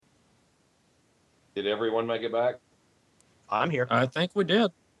Did everyone make it back? I'm here. I think we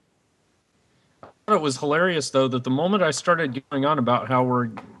did. I thought it was hilarious, though, that the moment I started going on about how we're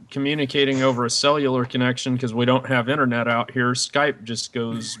communicating over a cellular connection because we don't have internet out here, Skype just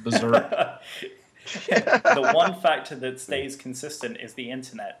goes berserk. The one factor that stays consistent is the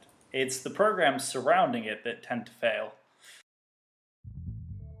internet. It's the programs surrounding it that tend to fail.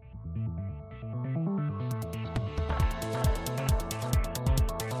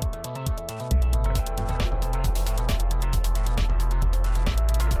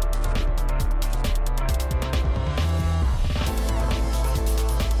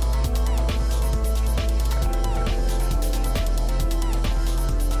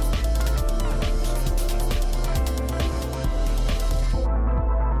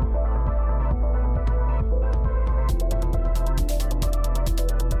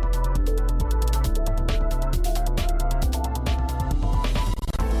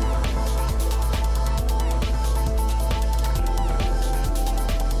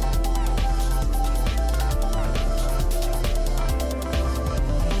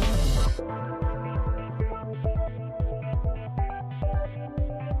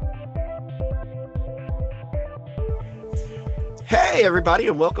 Hey, everybody,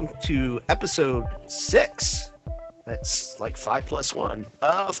 and welcome to episode 6. That's like 5+1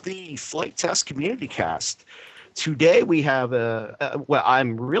 of the Flight Test Community Cast. Today we have well,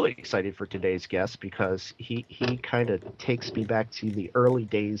 I'm really excited for today's guest because he kind of takes me back to the early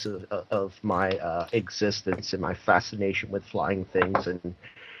days of my existence and my fascination with flying things and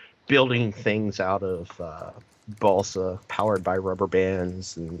building things out of balsa powered by rubber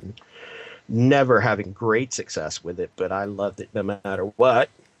bands, and never having great success with it, but I loved it no matter what.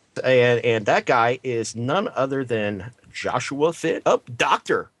 And that guy is none other than Joshua Finn. Oh,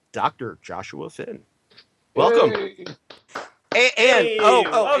 Dr. Joshua Finn. Welcome. Hey.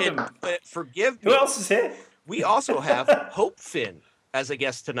 Welcome. And forgive me. Who else is here? We also have Hope Finn as a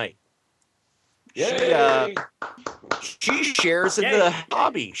guest tonight. Yay! She shares in the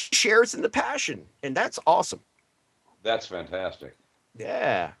hobby, she shares in the passion, and that's awesome. That's fantastic.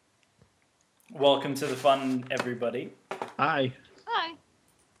 Yeah. Welcome to the fun, everybody. Hi. Hi.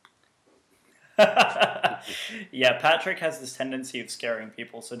 Yeah, Patrick has this tendency of scaring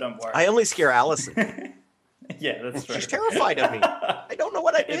people, so don't worry. I only scare Allison. Yeah, that's true. She's terrified of me. I don't know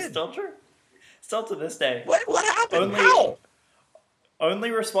what I did. It's still true. Still to this day. What happened? Only- How?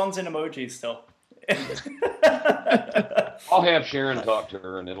 Only responds in emojis still. I'll have Sharon talk to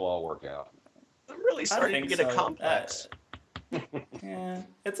her and it'll all work out. I'm really starting to think get a so. complex. Yeah,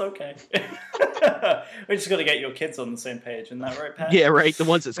 it's okay. We're just gonna get your kids on the same page, isn't that right, Pat? Yeah, right. The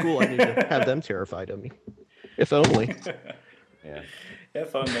ones at school, I need to have them terrified of me. If only. Yeah.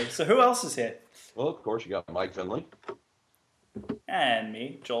 If only. So who else is here? Well, of course, you got Mike Finley. And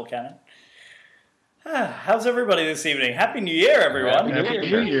me, Joel Cannon. How's everybody this evening? Happy New Year, everyone. Happy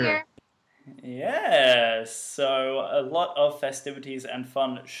New Year. Yes, so a lot of festivities and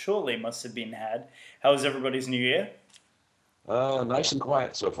fun surely must have been had. How was everybody's New Year? Nice and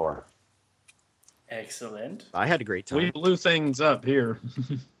quiet so far. Excellent. I had a great time. We blew things up here.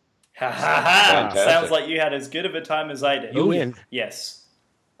 Ha ha ha! Fantastic. Sounds like you had as good of a time as I did. You win. Yes.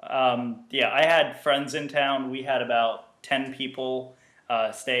 Yeah, I had friends in town. We had about 10 people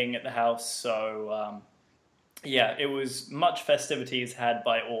staying at the house. So, yeah, it was much festivities had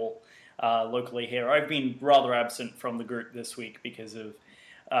by all locally here. I've been rather absent from the group this week because of...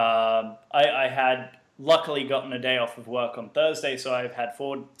 I had luckily gotten a day off of work on Thursday, so I've had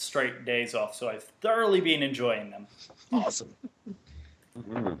 4 straight days off. So I've thoroughly been enjoying them. Awesome.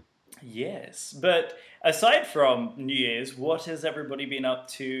 Mm-hmm. Yes, but aside from New Year's, what has everybody been up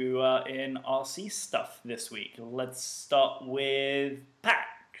to in RC stuff this week? Let's start with Pat.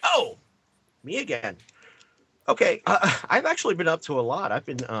 Oh, me again. Okay, I've actually been up to a lot.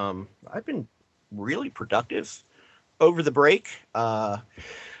 I've been really productive over the break.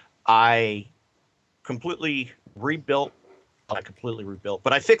 I completely rebuilt. Not completely rebuilt,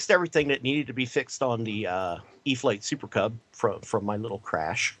 but I fixed everything that needed to be fixed on the E-Flite Super Cub from my little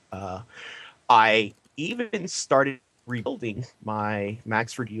crash. I even started rebuilding my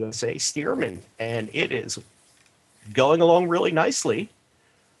Maxford USA Stearman, and it is going along really nicely.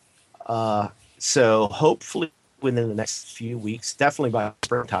 So hopefully within the next few weeks, definitely by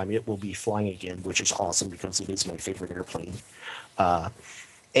springtime, it will be flying again, which is awesome because it is my favorite airplane.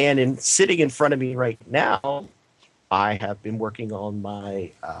 And sitting in front of me right now, I have been working on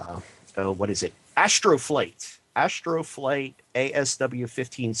my, Astroflight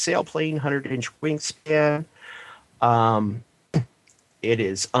ASW-15 sailplane, 100-inch wingspan. It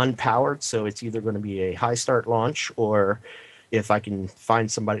is unpowered, so it's either going to be a high start launch or if I can find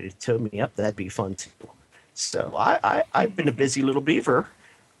somebody to tow me up, that'd be fun too. So I've been a busy little beaver.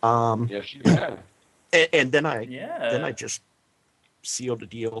 Yes, you have. And then I Yeah. just sealed a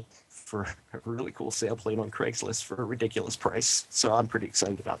deal for a really cool sailplane on Craigslist for a ridiculous price. So I'm pretty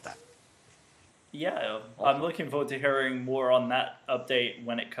excited about that. Yeah, I'm looking forward to hearing more on that update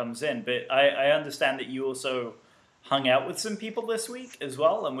when it comes in. But I understand that you also hung out with some people this week as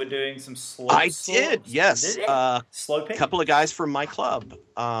well, and we're doing some slope. I did, yes. Sloping. A couple of guys from my club.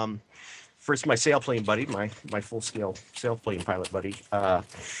 First, my sailplane buddy, my full-scale sailplane pilot buddy.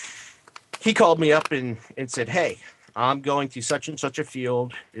 He called me up and said, "Hey, I'm going to such and such a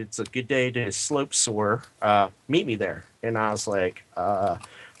field. It's a good day to slope soar. Meet me there." And I was like,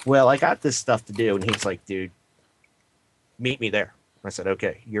 well, I got this stuff to do. And he's like, "Dude, meet me there." I said,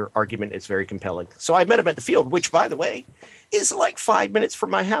 "Okay, your argument is very compelling." So I met him at the field, which, by the way, is like 5 minutes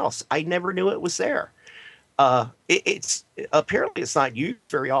from my house. I never knew it was there. It's apparently it's not used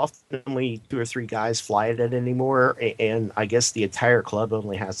very often. Only 2 or 3 guys fly it anymore, and I guess the entire club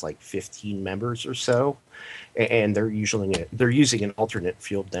only has like 15 members or so, and they're using an alternate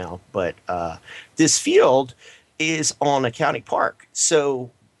field now. But this field is on a county park,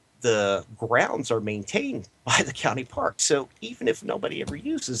 so the grounds are maintained by the county park. So even if nobody ever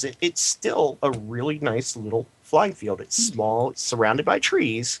uses it, it's still a really nice little flying field. It's small, it's surrounded by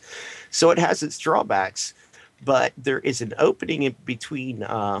trees, so it has its drawbacks. But there is an opening in between,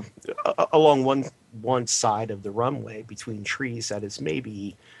 along one side of the runway between trees that is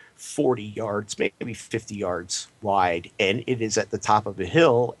maybe 40 yards, maybe 50 yards wide. And it is at the top of a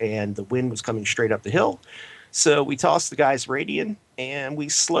hill, and the wind was coming straight up the hill. So we tossed the guy's Radian and we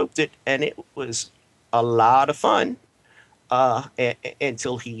sloped it, and it was a lot of fun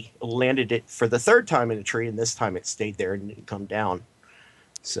until he landed it for the 3rd time in a tree, and this time it stayed there and didn't come down.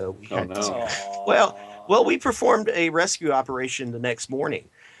 So we had to, well, we performed a rescue operation the next morning,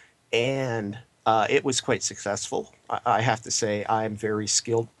 and it was quite successful. I have to say I'm very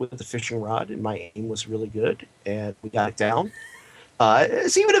skilled with the fishing rod, and my aim was really good, and we got it down.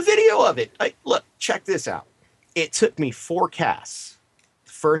 There's even a video of it. Look, check this out. It took me 4 casts.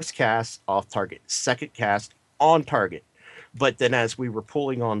 First cast off target, second cast on target. But then as we were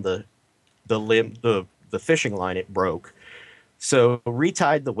pulling on the fishing line, it broke. So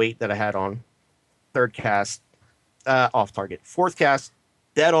retied the weight that I had on. Third cast off target. Fourth cast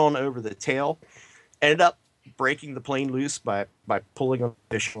dead on over the tail. Ended up breaking the plane loose by pulling on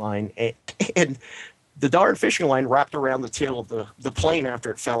the fishing line. And the darn fishing line wrapped around the tail of the plane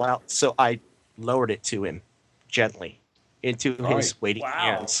after it fell out. So I lowered it to him gently into his waiting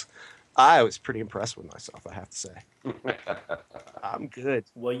hands. I was pretty impressed with myself, I have to say. I'm good.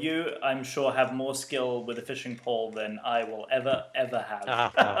 Well, you, I'm sure, have more skill with a fishing pole than I will ever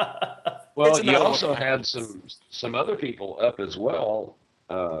have. Well, you also had some other people up as well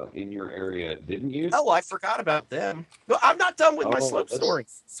in your area, didn't you? Oh, I forgot about them. No, I'm not done with my slope soaring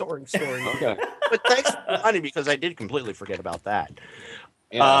story. Okay. But thanks for reminding me, because I did completely forget about that.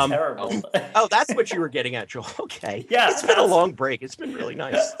 Yeah, terrible. Oh, that's what you were getting at, Joel. Okay. Yeah, it's been a long break. It's been really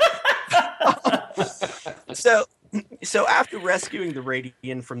nice. So after rescuing the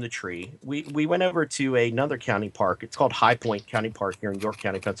Radian from the tree, we went over to another county park. It's called High Point County Park here in York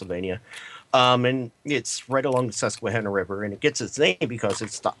County, Pennsylvania. And it's right along the Susquehanna River, and it gets its name because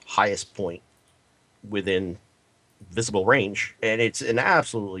it's the highest point within visible range. And it's an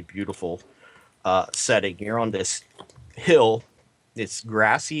absolutely beautiful setting. You're on this hill, this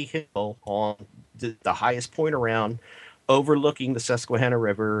grassy hill on the highest point around, overlooking the Susquehanna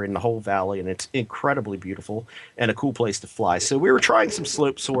River and the whole valley, and it's incredibly beautiful and a cool place to fly. So we were trying some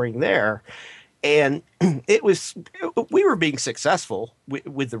slope soaring there, and we were being successful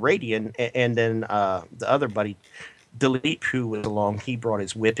with the Radian, and then the other buddy, Dilip, who was along, he brought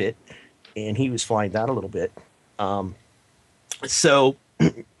his Whippet, and he was flying that a little bit. So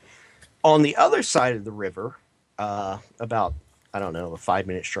on the other side of the river, about, I don't know, a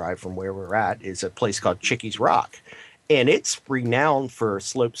 5-minute drive from where we're at, is a place called Chickies Rock. And it's renowned for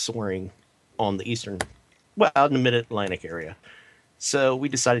slope soaring on the in the mid-Atlantic area. So we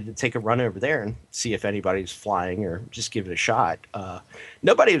decided to take a run over there and see if anybody's flying, or just give it a shot.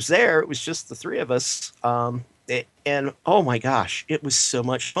 Nobody was there. It was just the 3 of us. And oh my gosh, it was so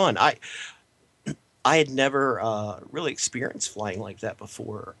much fun. I had never really experienced flying like that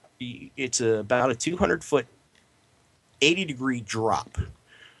before. It's about a 200-foot, 80-degree drop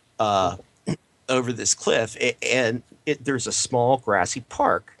over this cliff, and there's a small grassy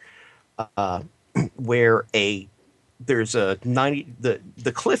park where there's a 90,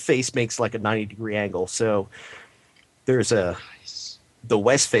 the cliff face makes like a 90-degree angle. So there's a the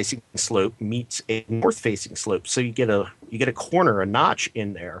west facing slope meets a north facing slope. So you get a corner, a notch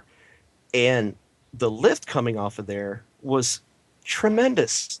in there. And the lift coming off of there was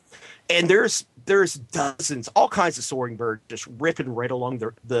tremendous. And there's dozens, all kinds of soaring birds just ripping right along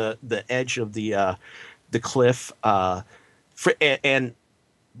the edge of the cliff. And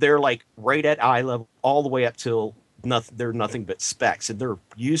they're like right at eye level all the way up till nothing. They're nothing but specks, and they're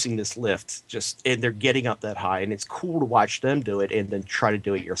using this lift and they're getting up that high, and it's cool to watch them do it and then try to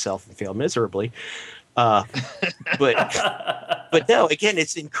do it yourself and fail miserably. But no, again,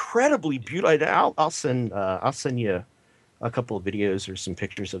 it's incredibly beautiful. I'll send you a couple of videos or some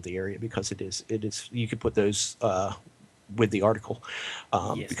pictures of the area, because it is you could put those with the article,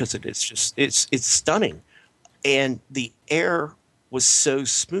 Yes. because it is just it's stunning, and the air was so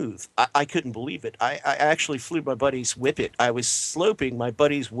smooth. I couldn't believe it. I actually flew my buddy's Whippet. I was sloping my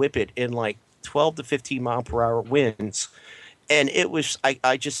buddy's Whippet in like 12 to 15 mile per hour winds, and it was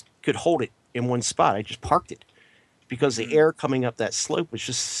I just could hold it in one spot. I just parked it because the air coming up that slope was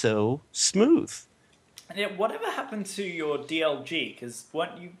just so smooth. And yeah, whatever happened to your DLG? Because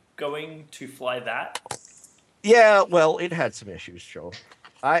weren't you going to fly that? Yeah, well, it had some issues, Joel.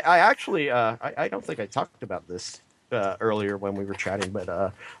 I actually I don't think I talked about this earlier when we were chatting,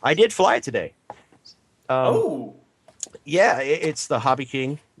 but I did fly it today. Oh, Yeah, it's the Hobby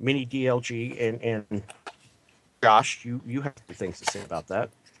King Mini DLG, and Josh, you have some things to say about that.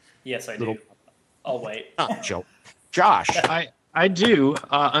 yes, I Little- do. I'll wait. Not Joe. Josh. I do.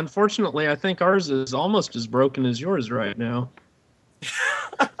 Unfortunately, I think ours is almost as broken as yours right now.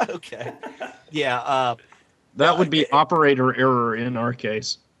 Okay. Yeah. That would be operator error in our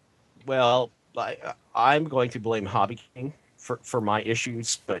case. Well, I'm going to blame Hobby King for my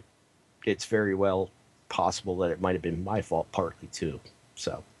issues, but it's very well possible that it might have been my fault partly too.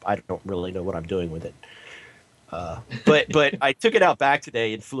 So I don't really know what I'm doing with it. But I took it out back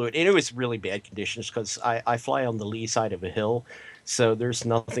today and flew it, and it was really bad conditions because I fly on the lee side of a hill, so there's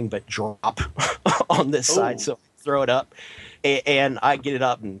nothing but drop on this side. So I throw it up, and I get it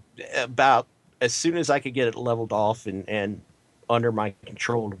up, and about as soon as I could get it leveled off and under my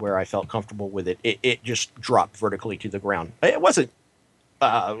control to where I felt comfortable with it, it just dropped vertically to the ground. It wasn't.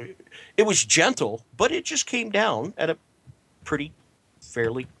 It was gentle, but it just came down at a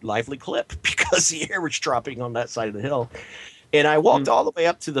fairly lively clip because the air was dropping on that side of the hill. And I walked all the way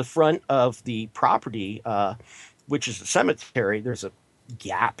up to the front of the property, which is a cemetery. There's a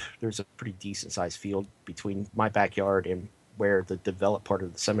gap. There's a pretty decent sized field between my backyard and where the developed part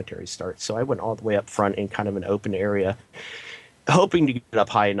of the cemetery starts. So I went all the way up front in kind of an open area, hoping to get up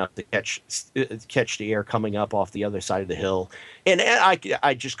high enough to catch the air coming up off the other side of the hill. And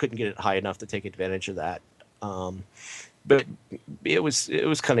I just couldn't get it high enough to take advantage of that. But it was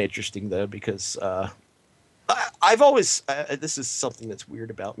kind of interesting though, because I've always this is something that's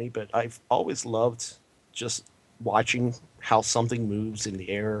weird about me, but I've always loved just watching how something moves in the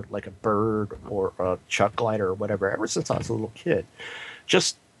air, like a bird or a chuck glider or whatever. Ever since I was a little kid,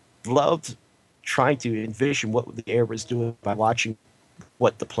 just loved trying to envision what the air was doing by watching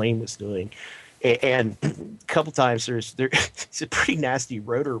what the plane was doing. And a couple times there's a pretty nasty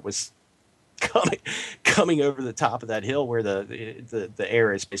rotor was coming over the top of that hill where the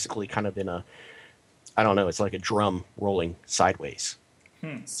air is basically kind of in a, I don't know, it's like a drum rolling sideways.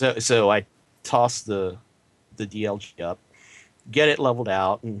 So I toss the DLG up, get it leveled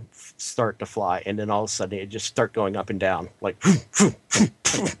out, and start to fly, and then all of a sudden it just start going up and down like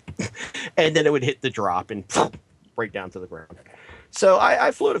and then it would hit the drop and right down to the ground. So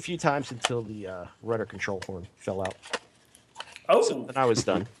I flew it a few times until the rudder control horn fell out. Oh, So then I was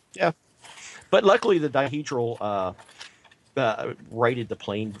done. Yeah. But luckily, the dihedral righted the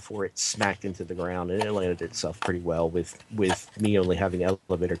plane before it smacked into the ground, and it landed itself pretty well with me only having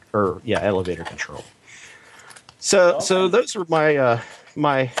elevator control. So those were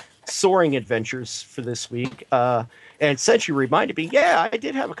my soaring adventures for this week. And since you reminded me, yeah, I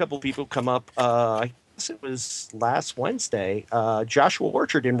did have a couple of people come up. I guess it was last Wednesday. Joshua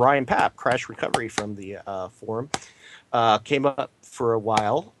Orchard and Ryan Papp, Crash Recovery from the forum, came up for a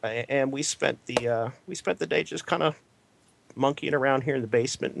while, and we spent the day just kind of monkeying around here in the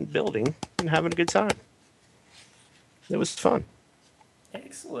basement and building and having a good time. It was fun.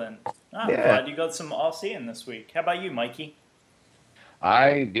 excellent. I'm Yeah. glad you got some RC in this week. How about you, Mikey?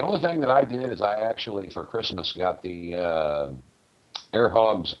 The only thing that I did is I actually for Christmas got the Air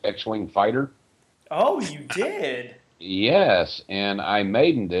Hogs X-Wing Fighter. Oh, you did? Yes, and I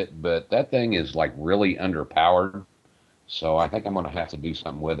maidened it, but that thing is like really underpowered. So I think I'm going to have to do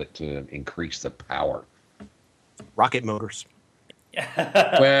something with it to increase the power. Rocket motors.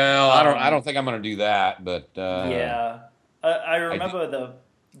 Well, I don't think I'm going to do that, but Yeah. I remember the.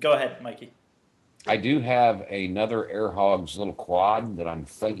 Go ahead, Mikey. I do have another Air Hogs little quad that I'm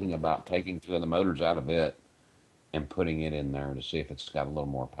thinking about taking two of the motors out of it and putting it in there to see if it's got a little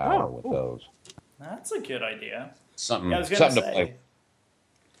more power with those. That's a good idea. Something, I was going to something to play. say.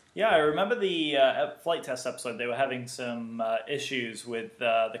 Yeah, I remember the flight test episode. They were having some issues with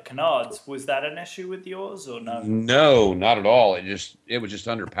the canards. Was that an issue with yours or no? No, not at all. It was just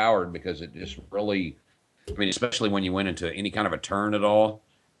underpowered because it just really, I mean, especially when you went into any kind of a turn at all,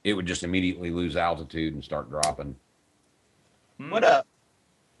 it would just immediately lose altitude and start dropping. What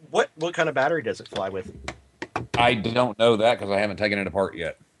kind of battery does it fly with? I don't know that because I haven't taken it apart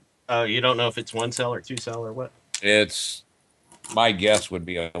yet. Oh, you don't know if it's 1 cell or 2 cell or what? My guess would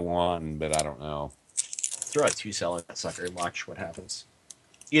be a 1, but I don't know. Throw a 2 cell in that sucker and watch what happens.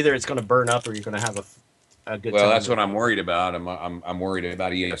 Either it's going to burn up or you're going to have a good time. Well, that's what I'm worried about. I'm worried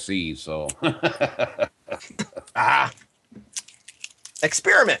about ESC, so.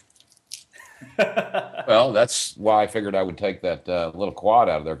 Experiment. Well, that's why I figured I would take that little quad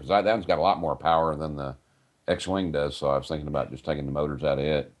out of there because that one's got a lot more power than the X-Wing does. So I was thinking about just taking the motors out of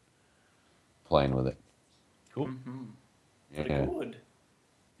it, playing with it. Cool. Mm-hmm. Yeah. Good.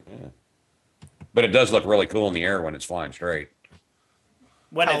 Yeah. But it does look really cool in the air when it's flying straight.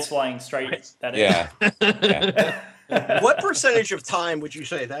 When it's flying straight, that is. Yeah. Yeah. What percentage of time would you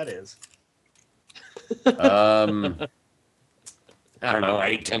say that is? I don't know,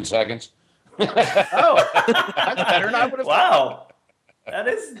 8-10 seconds. Oh, that's better than I would have. Wow, that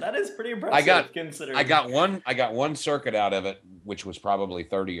is pretty impressive. Considering I got one circuit out of it, which was probably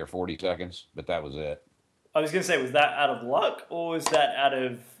 30 or 40 seconds, but that was it. I was going to say, was that out of luck or was that out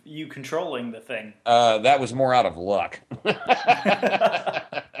of you controlling the thing? That was more out of luck. Yeah,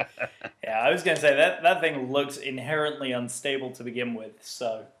 I was going to say that thing looks inherently unstable to begin with.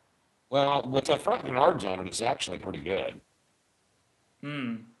 So, Well, with the front canards on it, it's actually pretty good.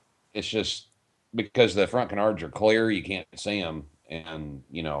 It's just because the front canards are clear, you can't see them, and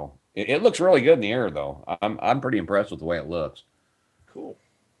it looks really good in the air. Though I'm pretty impressed with the way it looks. Cool.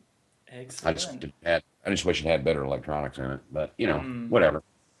 excellent. I just wish it had better electronics in it, but whatever.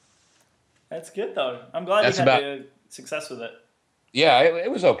 That's good though. I'm glad That's you had about- success with it. Yeah, it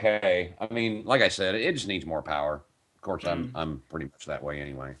was okay. I mean, like I said, it just needs more power. Of course, I'm pretty much that way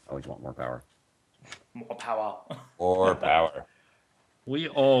anyway. I always want more power. More power. More power. We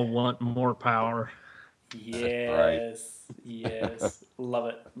all want more power. Yes. Yes. Love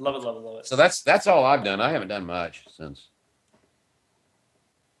it. Love it. Love it. Love it. So that's all I've done. I haven't done much since.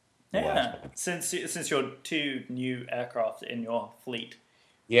 Yeah. Since your 2 new aircraft in your fleet.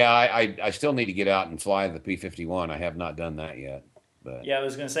 Yeah, I still need to get out and fly the P-51. I have not done that yet. But Yeah, I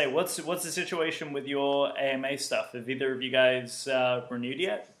was going to say, what's the situation with your AMA stuff? Have either of you guys renewed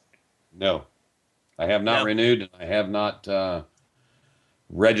yet? no, I have not renewed, and I have not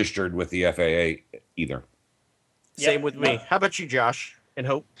registered with the FAA either. Same with me. No. How about you, Josh and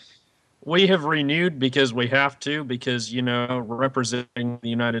Hope? We have renewed because we have to, because, representing the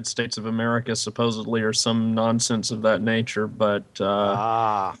United States of America supposedly or some nonsense of that nature, but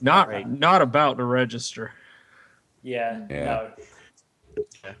not about to register. Yeah. Yeah. No.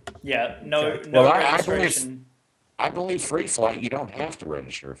 Yeah. No. Okay. No Well, registration. I believe free flight, you don't have to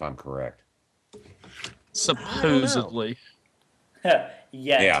register, if I'm correct. Supposedly.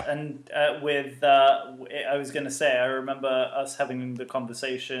 Yeah. And with I was going to say, I remember us having the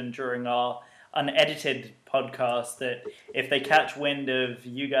conversation during our unedited podcast that if they catch wind of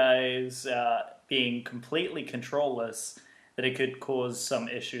you guys being completely controlless, that it could cause some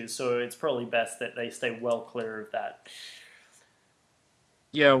issues. So it's probably best that they stay well clear of that.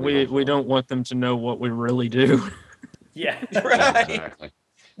 Yeah, we don't want them to know what we really do. Yeah. Right. Exactly.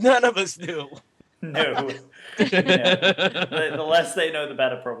 None of us do. No. Yeah. The less they know, the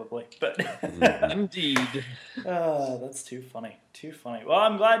better, probably. But Indeed. that's too funny. Too funny. Well,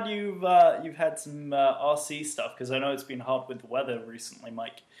 I'm glad you've had some RC stuff because I know it's been hard with the weather recently,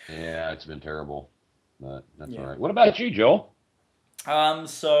 Mike. Yeah, it's been terrible, but that's Yeah. all right. What about you, Joel?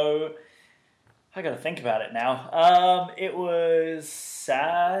 So I got to think about it now. It was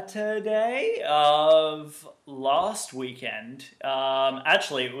Saturday of last weekend.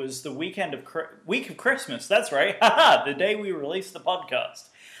 Actually, it was the week of Christmas. That's right. The day we released the podcast.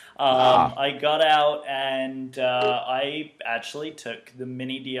 I got out and I actually took the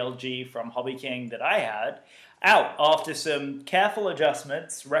mini DLG from Hobby King that I had out after some careful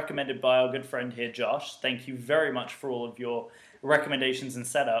adjustments recommended by our good friend here, Josh. Thank you very much for all of your recommendations and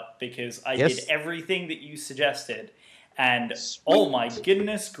setup because I did everything that you suggested. And oh my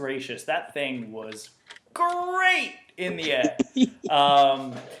goodness gracious, that thing was great in the air.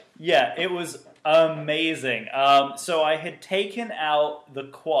 Yeah, it was Amazing. So I had taken out the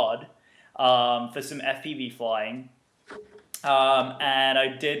quad for some FPV flying, and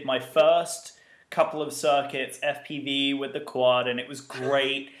I did my first couple of circuits FPV with the quad, and it was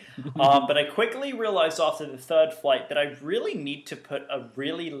great. But I quickly realized after the third flight that I really need to put a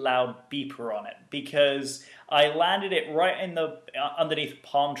really loud beeper on it, because I landed it right in the underneath a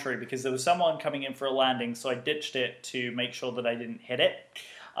palm tree because there was someone coming in for a landing, so I ditched it to make sure that I didn't hit it.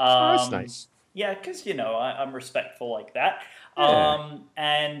 That's nice. Yeah, because, I'm respectful like that. Yeah.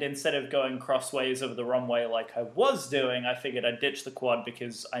 And instead of going crossways over the runway like I was doing, I figured I'd ditch the quad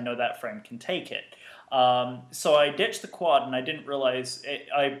because I know that frame can take it. So I ditched the quad, and I didn't realize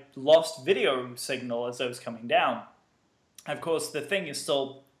I lost video signal as I was coming down. Of course, the thing is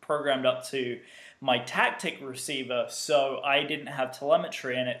still programmed up to my tactic receiver, so I didn't have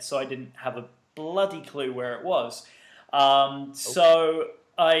telemetry in it, so I didn't have a bloody clue where it was. So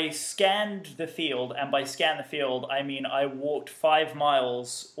I scanned the field, and by scan the field, I mean I walked 5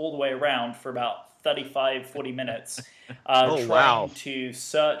 miles all the way around for about 35-40 minutes trying to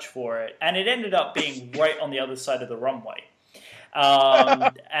search for it. And it ended up being right on the other side of the runway.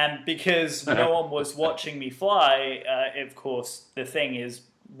 And because no one was watching me fly, of course, the thing is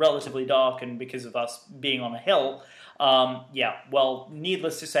relatively dark, and because of us being on a hill,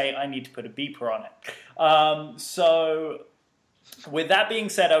 needless to say, I need to put a beeper on it. So with that being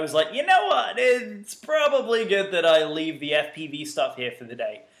said, I was like, you know what? It's probably good that I leave the FPV stuff here for the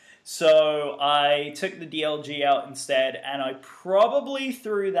day. So I took the DLG out instead, and I probably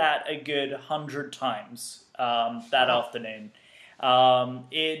threw that a good 100 times that afternoon.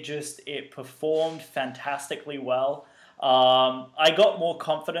 It performed fantastically well. I got more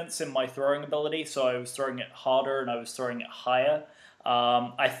confidence in my throwing ability, so I was throwing it harder and I was throwing it higher.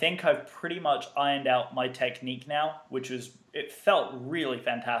 I think I've pretty much ironed out my technique now, it felt really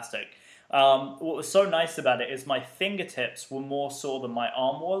fantastic. What was so nice about it is my fingertips were more sore than my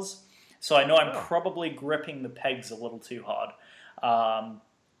arm was, so I know I'm probably gripping the pegs a little too hard.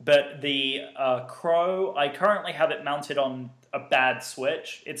 But the Crow, I currently have it mounted on a bad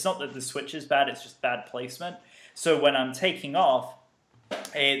switch. It's not that the switch is bad, it's just bad placement. So when I'm taking off,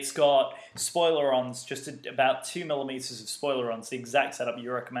 it's got spoiler-ons, just about 2 millimeters of spoiler-ons, the exact setup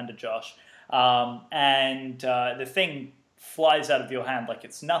you recommended, Josh. The thing flies out of your hand like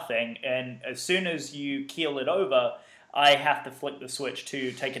it's nothing, and as soon as you keel it over, I have to flick the switch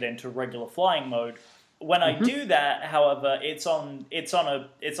to take it into regular flying mode. When I do that, however, it's on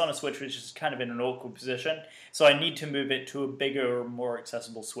a switch which is kind of in an awkward position, so I need to move it to a bigger, more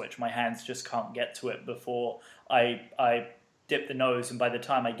accessible switch. My hands just can't get to it before I dip the nose, and by the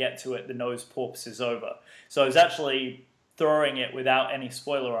time I get to it, the nose porpoises over. So I was actually throwing it without any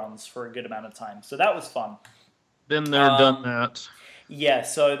spoiler-ons for a good amount of time. So that was fun. Been there, done that. Yeah,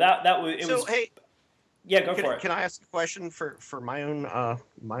 so that was... Hey, yeah, go for it. Can I ask a question for my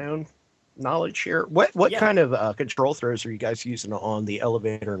own knowledge here? What kind of control throws are you guys using on the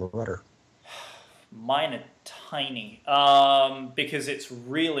elevator and rudder? Mine are tiny because it's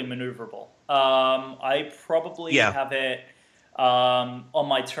really maneuverable. I probably have it on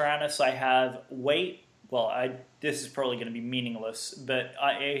my Tyrannus. I have weight. Well, this is probably going to be meaningless, but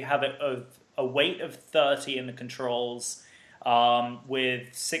I have it of a weight of 30 in the controls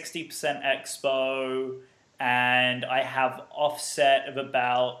with 60% expo, and I have offset of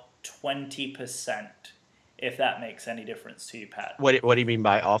about 20%. If that makes any difference to you, Pat. What do you mean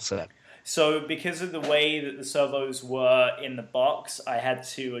by offset? So because of the way that the servos were in the box, I had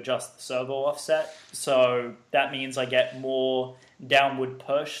to adjust the servo offset. So that means I get more downward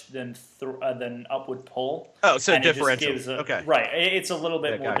push than upward pull. Oh, so and differential. Okay. Right. It's a little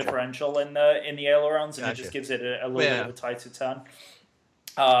bit more differential in the ailerons, and it just gives it a little bit of a tighter turn.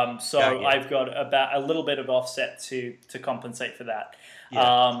 I've got about a little bit of offset to compensate for that. Yeah.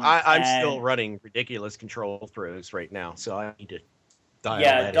 I'm still running ridiculous control throws right now, so I need to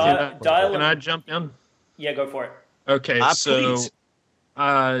dial. Can I jump in? Yeah, go for it. Okay,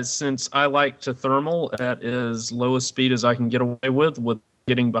 since I like to thermal at as low a speed as I can get away with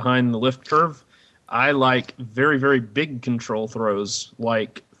getting behind the lift curve, I like very, very big control throws,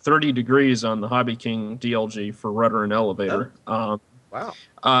 like 30 degrees on the Hobby King DLG for rudder and elevator. Wow.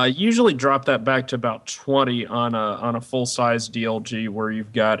 Usually drop that back to about 20 on a full-size DLG where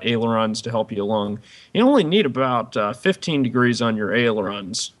you've got ailerons to help you along. You only need about 15 degrees on your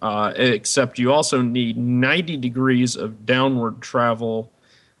ailerons, except you also need 90 degrees of downward travel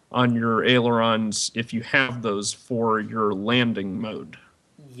on your ailerons if you have those for your landing mode.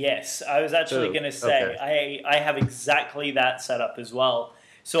 Yes, I was actually going to say, I have exactly that setup as well.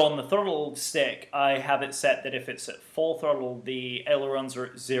 So on the throttle stick, I have it set that if it's at full throttle, the ailerons are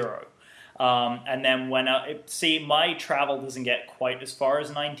at 0. And then when my travel doesn't get quite as far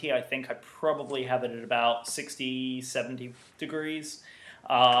as 90. I think I probably have it at about 60, 70 degrees.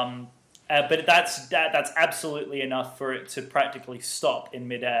 But that's absolutely enough for it to practically stop in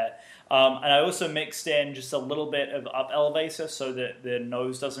midair. And I also mixed in just a little bit of up elevator so that the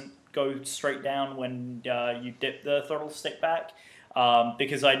nose doesn't go straight down when you dip the throttle stick back.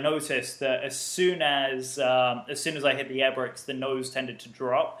 Because I noticed that as soon as I hit the air brakes, the nose tended to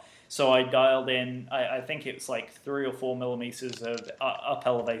drop. So I dialed in, I think it's like 3 or 4 millimeters of up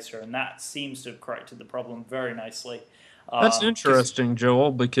elevator, and that seems to have corrected the problem very nicely. That's interesting,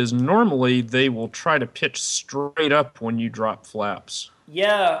 Joel, because normally they will try to pitch straight up when you drop flaps.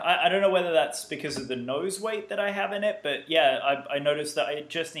 Yeah, I don't know whether that's because of the nose weight that I have in it, but yeah, I noticed that I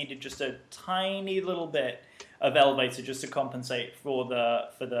just needed just a tiny little bit of elevator just to compensate for the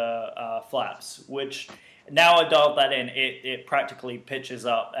flaps, which now I've dialed that in, it practically pitches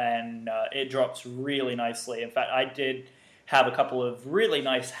up and it drops really nicely. In fact, I did have a couple of really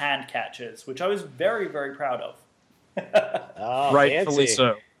nice hand catches, which I was very, very proud of. Oh, Rightfully fancy.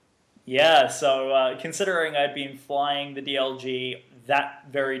 so. Yeah, so considering I'd been flying the DLG that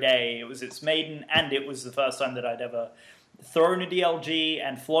very day, it was its maiden, and it was the first time that I'd ever thrown a DLG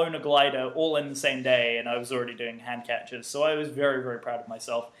and flown a glider all in the same day, and I was already doing hand catches, so I was very, very proud of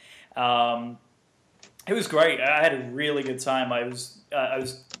myself. It was great. I had a really good time. I was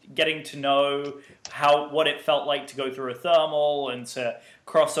getting to know what it felt like to go through a thermal and to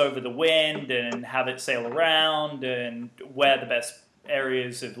cross over the wind and have it sail around and where the best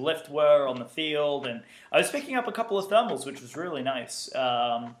areas of lift were on the field. And I was picking up a couple of thermals, which was really nice.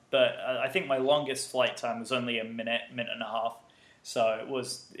 But I think my longest flight time was only a minute and a half. So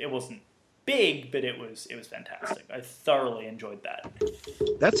it wasn't big, but it was fantastic. I thoroughly enjoyed that.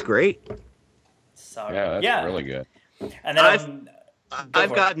 That's great. So Yeah, that's really good. And then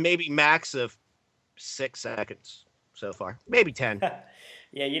I've got maybe max of 6 seconds so far, maybe 10.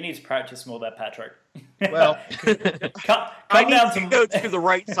 Yeah, you need to practice more there, Patrick. Well, come I need down to go to the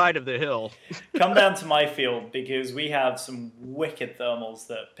right side of the hill. Come down to my field because we have some wicked thermals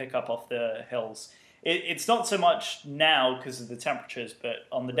that pick up off the hills. It's not so much now because of the temperatures, but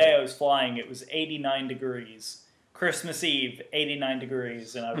on the day I was flying, it was 89 degrees. Christmas Eve, 89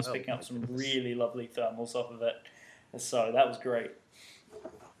 degrees, and I was picking up some really lovely thermals off of it. So that was great.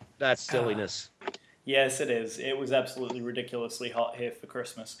 That's silliness. Yes, it is. It was absolutely ridiculously hot here for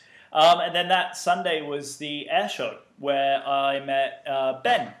Christmas. And then that Sunday was the air show where I met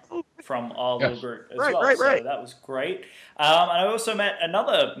Ben from our little group as well. Right. So that was great. And I also met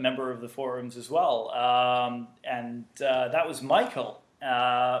another member of the forums as well. And that was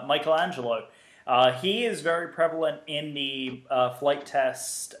Michelangelo. He is very prevalent in the flight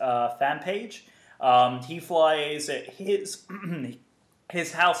test fan page. He flies at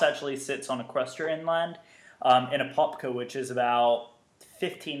his house actually sits on equestrian land in Apopka, which is about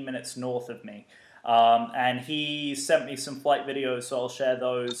 15 minutes north of me. And he sent me some flight videos, so I'll share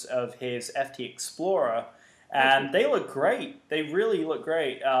those of his FT Explorer. And they look great. They really look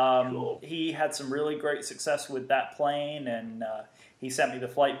great. Cool. He had some really great success with that plane, and he sent me the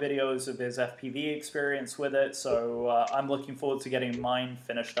flight videos of his FPV experience with it. So I'm looking forward to getting mine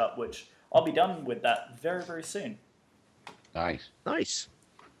finished up, which I'll be done with that very, very soon. Nice.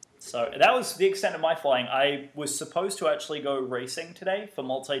 So that was the extent of my flying. I was supposed to actually go racing today for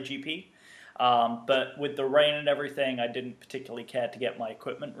multi-GP, but with the rain and everything, I didn't particularly care to get my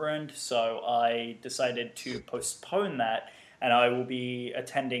equipment ruined, so I decided to postpone that, and I will be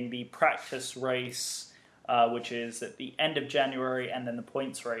attending the practice race, which is at the end of January, and then the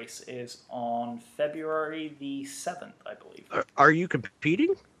points race is on February the 7th, I believe. Are you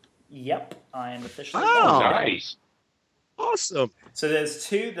competing? Yep, I am officially. Oh, Nice. Awesome. So there's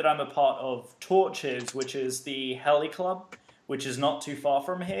two that I'm a part of. Torches, which is the Heli Club, which is not too far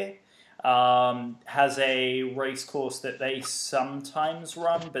from here, has a race course that they sometimes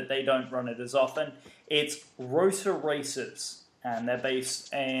run, but they don't run it as often. It's Rotor Racers, and they're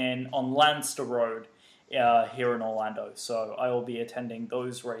based on Lanster Road here in Orlando. So I will be attending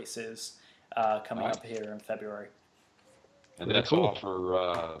those races coming up here in February. And that's all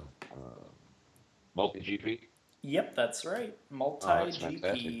for multi-GP? Yep, that's right. that's Multi-GP.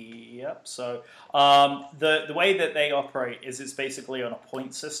 fantastic. Yep. So the way that they operate is it's basically on a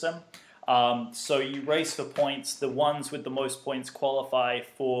point system. So you race for points. The ones with the most points qualify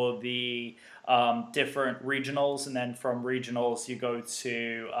for the different regionals, and then from regionals you go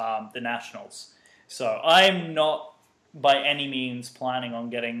to the nationals. So I'm not by any means planning on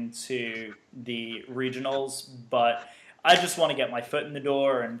getting to the regionals, but I just want to get my foot in the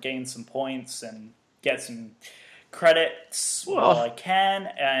door and gain some points and get some credits while I can.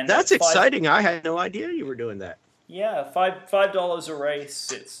 And That's exciting. I had no idea you were doing that. Yeah, $5 a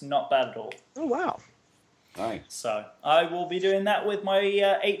race. It's not bad at all. Oh, wow. Nice. So I will be doing that with my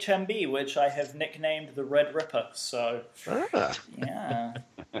HMB, which I have nicknamed the Red Ripper. So yeah,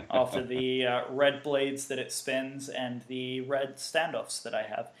 after the red blades that it spins and the red standoffs that I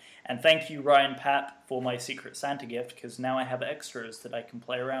have. And thank you, Ryan Papp, for my Secret Santa gift, because now I have extras that I can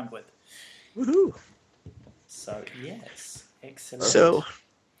play around with. Woohoo. So yes, excellent.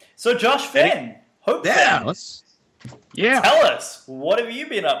 So Josh Finn, Hope Finn, Yeah. tell us, what have you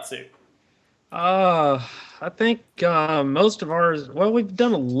been up to? I think most of ours. Well, we've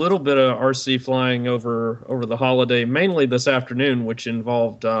done a little bit of RC flying over the holiday, mainly this afternoon, which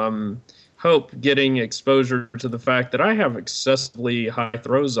involved Hope getting exposure to the fact that I have excessively high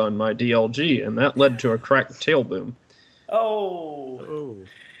throws on my DLG, and that led to a cracked tail boom. Oh.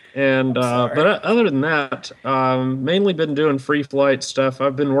 And sorry. but other than that, mainly been doing free flight stuff.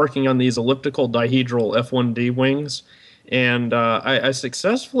 I've been working on these elliptical dihedral F1D wings. And I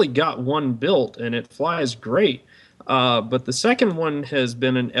successfully got one built, and it flies great. But the second one has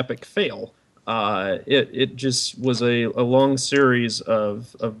been an epic fail. It just was a long series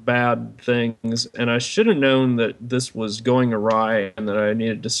of bad things, and I should have known that this was going awry and that I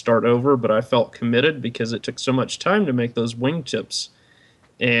needed to start over, but I felt committed because it took so much time to make those wingtips.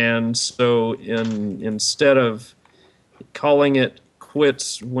 And so instead of calling it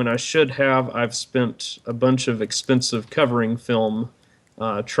quits when I should have, I've spent a bunch of expensive covering film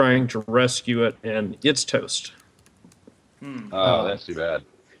trying to rescue it, and it's toast. Oh, that's too bad.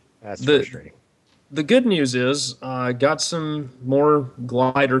 That's frustrating. The good news is I got some more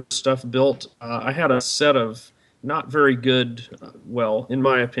glider stuff built. I had a set of not very good, well, in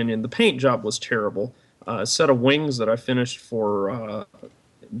my opinion, the paint job was terrible. A set of wings that I finished for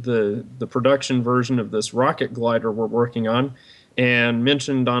the production version of this rocket glider we're working on, and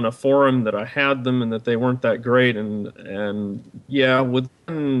mentioned on a forum that I had them and that they weren't that great. And yeah,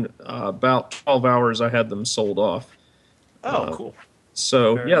 within about 12 hours, I had them sold off. Oh, cool.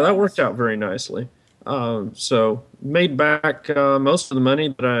 So Very yeah, that nice. worked out very nicely. So made back most of the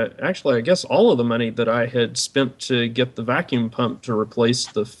money that I guess all of the money that I had spent to get the vacuum pump to replace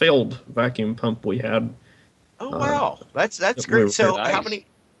the failed vacuum pump we had. Oh, wow. That's we great. were- So Nice. how many,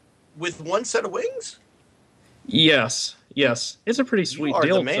 with one set of wings? Yes, it's a pretty sweet are the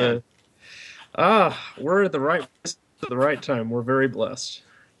deal. man. We're at the right place at the right time. We're very blessed.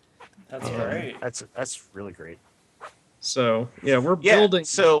 That's great. That's really great. So yeah, we're Yeah. building.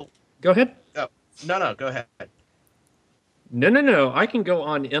 So Go ahead. no, go ahead. No. I can go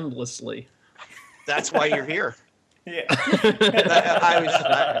on endlessly. That's why you're here. Yeah.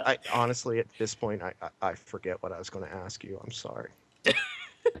 I honestly, at this point, I forget what I was going to ask you. I'm sorry.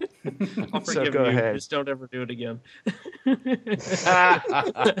 I'll So forgive go you. ahead. Just don't ever do it again.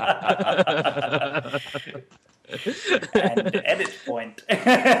 And edit point.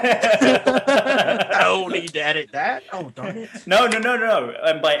 Oh, need to edit that? Oh, darn it. No.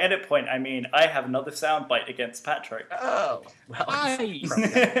 And by edit point, I mean I have another soundbite against Patrick. Oh, well, Nice.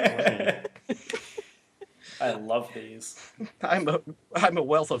 I love these. I'm a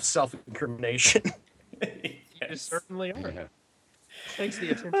wealth of self-incrimination. You Yes. certainly are. Yeah. Thanks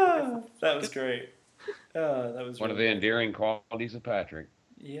the attention. That was great. That was One of really the endearing qualities of Patrick.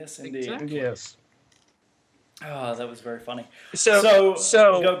 Yes, indeed. Exactly. Yes. That was very funny. So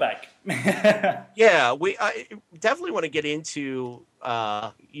go back. yeah, I definitely want to get into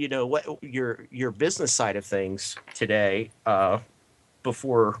what your business side of things today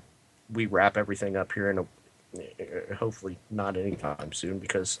before we wrap everything up here in hopefully not anytime soon,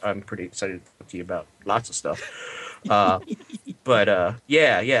 because I'm pretty excited to talk to you about lots of stuff. But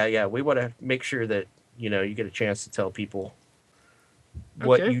yeah, we want to make sure that you get a chance to tell people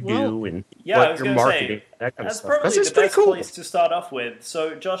what Okay, you well, do and Yeah, I what was you're gonna marketing, say, that kind of That's stuff. 'Cause probably it's the pretty best cool. place to start off with.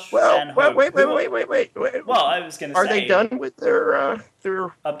 So, Josh Well, and Hope, wait. wait. Well, I was going to say, Are they done with their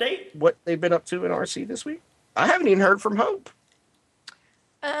update? what they've been up to in RC this week? I haven't even heard from Hope.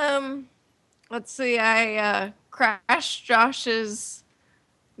 Let's see. I crashed Josh's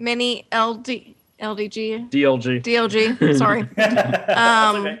mini LDG DLG. DLG. Sorry.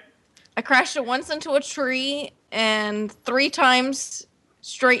 That's okay. I crashed it once into a tree and 3 times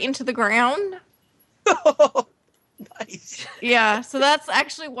straight into the ground. Nice. Yeah, so that's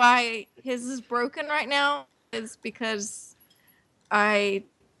actually why his is broken right now, is because I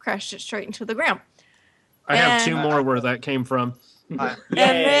crashed it straight into the ground. I have And- 2 more where that came from. I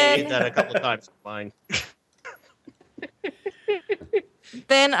Yay. did that a couple of times. Mine.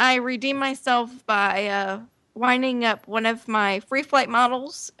 Then I redeemed myself by winding up one of my free flight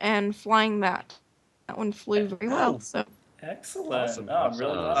models and flying that That one flew very well. So Excellent. Awesome. Oh, I'm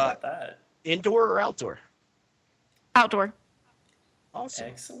really glad about that. Indoor or outdoor? outdoor. Awesome.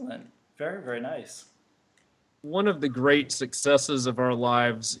 Excellent. Very, very nice. One of the great successes of our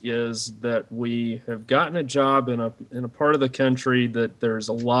lives is that we have gotten a job in a part of the country that there's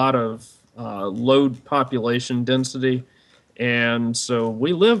a lot of low population density, and so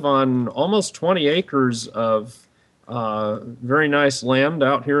we live on almost 20 acres of very nice land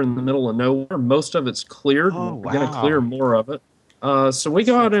out here in the middle of nowhere. Most of it's cleared. Oh, We're going to wow. clear more of it. So we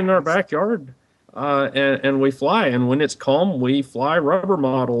go out in our backyard and we fly. And when it's calm, we fly rubber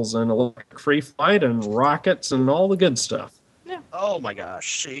models and electric free flight and rockets and all the good stuff. Oh my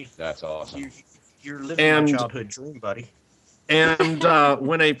gosh! See, That's awesome. you're living And- my childhood dream, buddy. And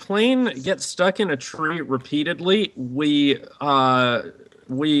when a plane gets stuck in a tree repeatedly, we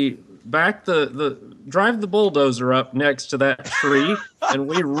drive the bulldozer up next to that tree and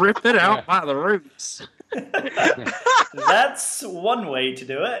we rip it out by the roots. That's one way to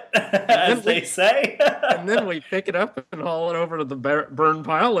do it, as they say. And then we pick it up and haul it over to the burn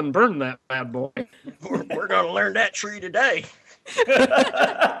pile and burn that bad boy. We're gonna learn that tree today.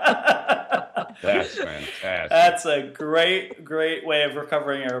 That's fantastic. That's a great way of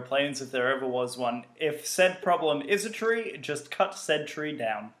recovering airplanes if there ever was one. If said problem is a tree, just cut said tree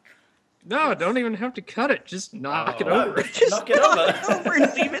down. No, don't even have to cut it. Just knock it No, over. just knock it over. Over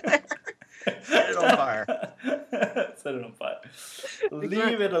and leave it there. Set it on fire. Set it on fire.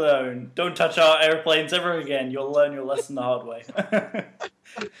 Leave it alone. Don't touch our airplanes ever again. You'll learn your lesson the hard way.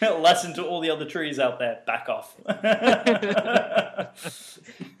 Lesson to all the other trees out there. Back off.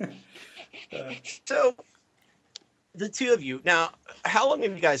 So, the two of you now, how long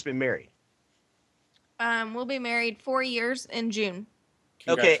have you guys been married? We'll be married 4 years in June.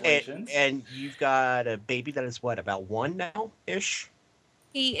 Okay, Congratulations. and you've got a baby that is what, about one now ish?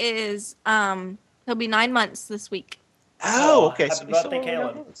 He is he'll be 9 months this week. Oh, okay. Happy he's still birthday, only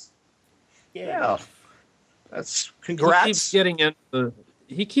Caleb. 9 months. Yeah. That's He keeps congrats.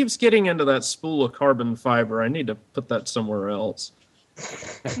 getting into that spool of carbon fiber. I need to put that somewhere else.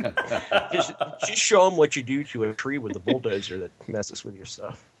 Just show them what you do to a tree with a bulldozer that messes with your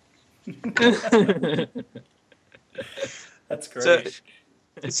stuff. That's great.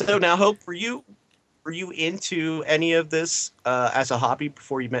 So now, Hope, were you into any of this as a hobby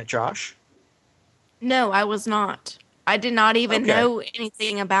before you met Josh? No, I was not. I did not even Okay. know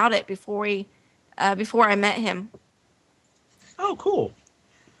anything about it before I met him. Oh, cool.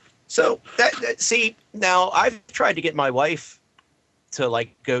 So see, now I've tried to get my wife to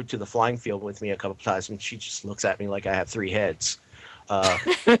like go to the flying field with me a couple of times, and she just looks at me like I have 3 heads.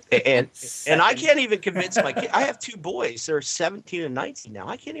 And I can't even convince my kid. I have 2 boys. They're 17 and 19 now.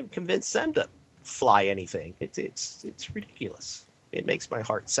 I can't even convince them to fly anything. It's ridiculous. It makes my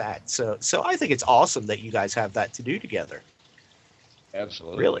heart sad. So I think it's awesome that you guys have that to do together.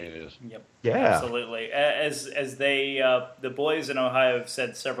 Absolutely, Really? it is. Yep. Yeah. Absolutely. As they the boys in Ohio have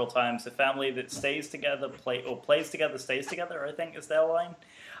said several times, the family that stays together plays together stays together, I think is their line.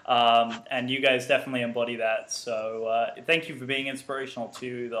 And you guys definitely embody that. So thank you for being inspirational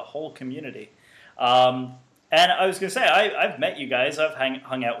to the whole community. And I was going to say, I've met you guys. I've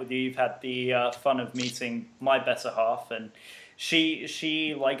hung out with you. You've had the fun of meeting my better half, and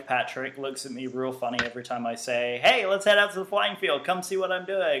she, like Patrick, looks at me real funny every time I say, hey, let's head out to the flying field. Come see what I'm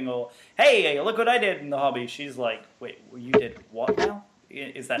doing. Or, hey, look what I did in the hobby. She's like, wait, you did what now?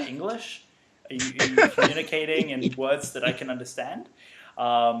 Is that English? Are you communicating in words that I can understand?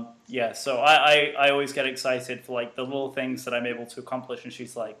 Yeah, so I always get excited for like the little things that I'm able to accomplish. And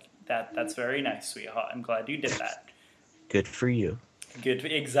she's like, that's very nice, sweetheart. I'm glad you did that. Good for you. Good,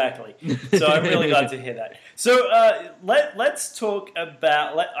 exactly. So I'm really glad to hear that. So let's talk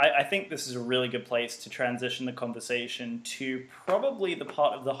about. I think this is a really good place to transition the conversation to probably the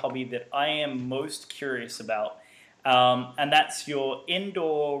part of the hobby that I am most curious about, and that's your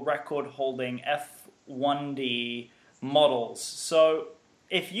indoor record-holding F1D models. So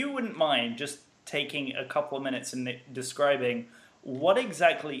if you wouldn't mind just taking a couple of minutes and describing what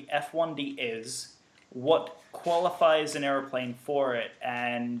exactly F1D is, what qualifies an airplane for it,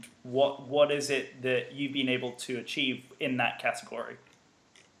 and what is it that you've been able to achieve in that category?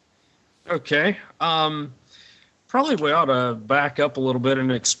 Okay. Probably we ought to back up a little bit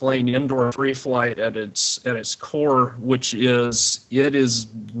and explain indoor free flight at its core, which is it is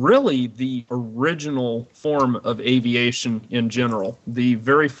really the original form of aviation in general. The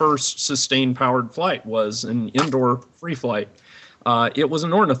very first sustained powered flight was an indoor free flight. It was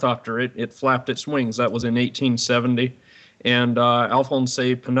an ornithopter. It flapped its wings. That was in 1870. And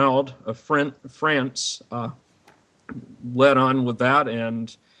Alphonse Pénaud of France led on with that.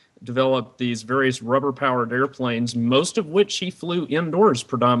 And developed these various rubber-powered airplanes, most of which he flew indoors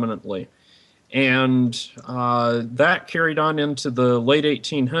predominantly. And that carried on into the late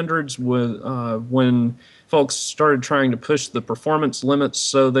 1800s when folks started trying to push the performance limits.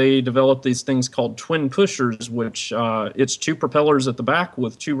 So they developed these things called twin pushers, which it's two propellers at the back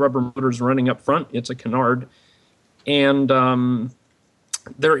with two rubber motors running up front. It's a canard. And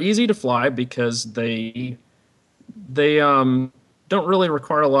they're easy to fly because they don't really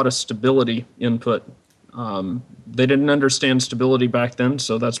require a lot of stability input. They didn't understand stability back then,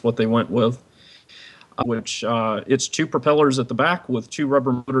 so that's what they went with. Which it's two propellers at the back with two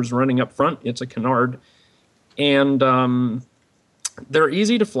rubber motors running up front. It's a canard. And they're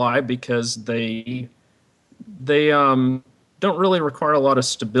easy to fly because they don't really require a lot of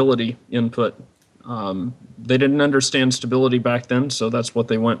stability input. They didn't understand stability back then, so that's what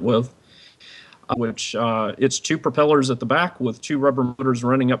they went with. Which it's two propellers at the back with two rubber motors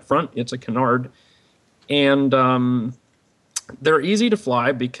running up front. It's a canard. And they're easy to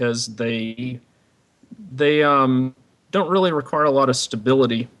fly because they don't really require a lot of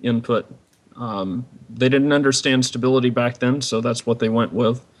stability input. They didn't understand stability back then, so that's what they went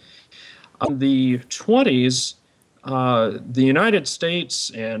with. In the 20s, the United States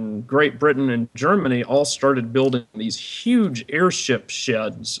and Great Britain and Germany all started building these huge airship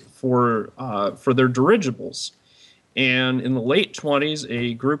sheds for their dirigibles. And in the late 20s,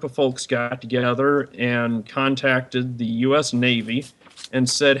 a group of folks got together and contacted the U.S. Navy and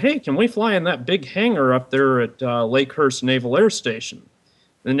said, hey, can we fly in that big hangar up there at Lakehurst Naval Air Station?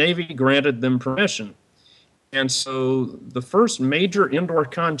 The Navy granted them permission. And so the first major indoor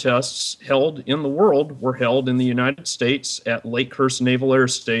contests held in the world were held in the United States at Lakehurst Naval Air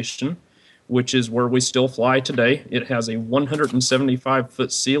Station, which is where we still fly today. It has a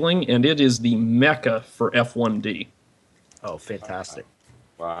 175-foot ceiling, and it is the mecca for F-1D. Oh, fantastic.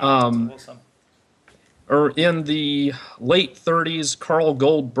 Wow. Awesome. Or in the late 30s, Carl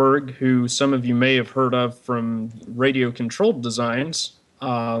Goldberg, who some of you may have heard of from radio-controlled designs,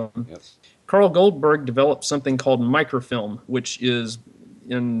 Yes. Carl Goldberg developed something called microfilm, which is,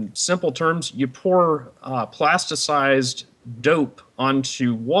 in simple terms, you pour plasticized dope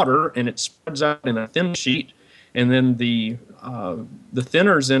onto water, and it spreads out in a thin sheet, and then the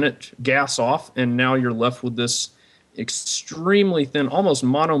thinners in it gas off, and now you're left with this extremely thin, almost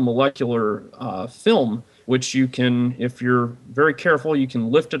monomolecular film, which you can, if you're very careful, you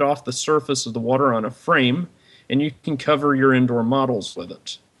can lift it off the surface of the water on a frame, and you can cover your indoor models with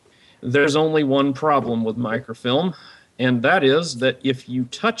it. There's only one problem with microfilm, and that is that if you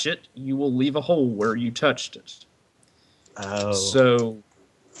touch it, you will leave a hole where you touched it. Oh. So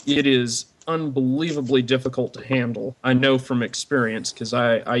it is unbelievably difficult to handle. I know from experience because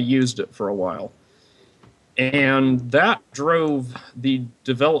I used it for a while. And that drove the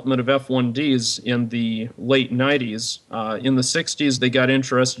development of F-1Ds in the late 90s. In the 60s, they got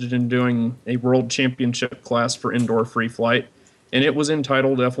interested in doing a world championship class for indoor free flight, and it was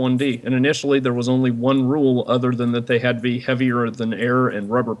entitled F-1D. And initially, there was only one rule other than that they had to be heavier than air and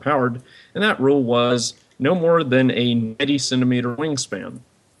rubber-powered, and that rule was no more than a 90-centimeter wingspan.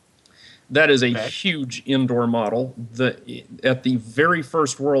 That is a huge indoor model. At the very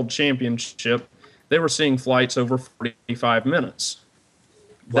first world championship, they were seeing flights over 45 minutes.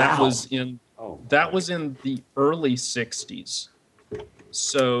 That Wow. was in the early 60s.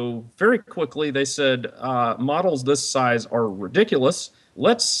 So very quickly they said, models this size are ridiculous.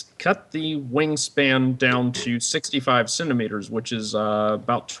 Let's cut the wingspan down to 65 centimeters, which is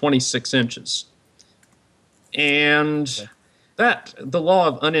about 26 inches. And the law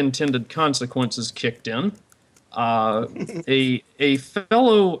of unintended consequences kicked in. A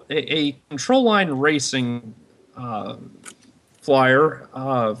control line racing flyer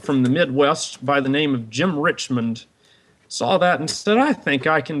from the Midwest by the name of Jim Richmond saw that and said, I think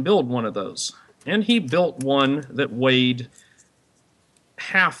I can build one of those. And he built one that weighed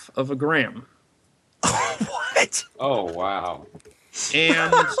half of a gram. What? Oh, wow.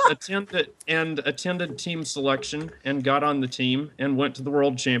 And attended team selection and got on the team and went to the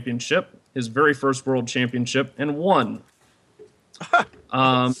world championship, his very first world championship, and won.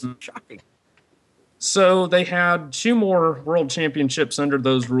 Shocking. So they had two more world championships under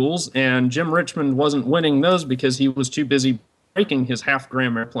those rules, and Jim Richmond wasn't winning those because he was too busy breaking his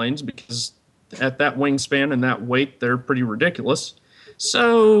half-gram airplanes, because at that wingspan and that weight, they're pretty ridiculous.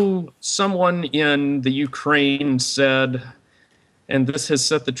 So someone in the Ukraine said, and this has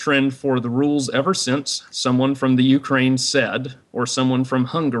set the trend for the rules ever since, someone from the Ukraine said, or someone from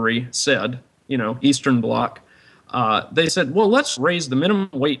Hungary said, Eastern Bloc, they said, well, let's raise the minimum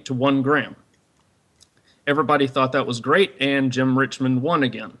weight to 1 gram. Everybody thought that was great, and Jim Richmond won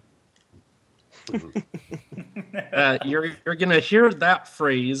again. You're going to hear that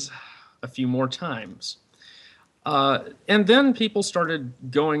phrase a few more times. And then people started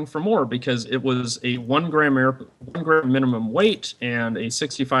going for more because it was a 1 gram minimum weight and a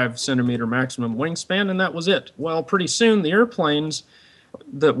 65 centimeter maximum wingspan, and that was it. Well, pretty soon the airplanes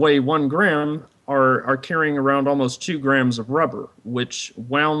that weigh 1 gram are carrying around almost 2 grams of rubber, which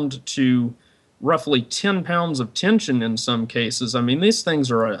wound to roughly 10 pounds of tension in some cases. I mean, these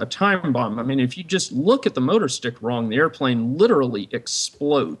things are a time bomb. I mean, if you just look at the motor stick wrong, the airplane literally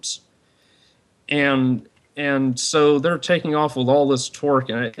explodes. And so they're taking off with all this torque,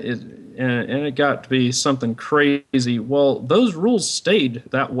 and it got to be something crazy. Well, those rules stayed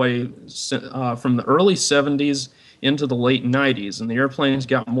that way from the early 70s into the late 90s, and the airplanes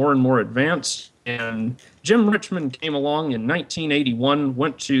got more and more advanced. And Jim Richmond came along in 1981,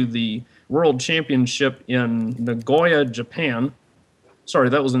 went to the World Championship in Nagoya, Japan. Sorry,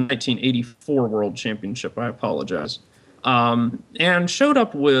 that was the 1984 World Championship. I apologize. And showed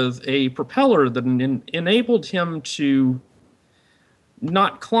up with a propeller that enabled him to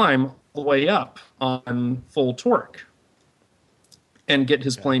not climb all the way up on full torque and get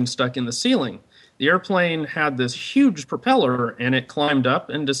his plane stuck in the ceiling. The airplane had this huge propeller, and it climbed up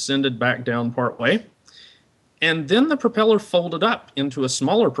and descended back down partway. And then the propeller folded up into a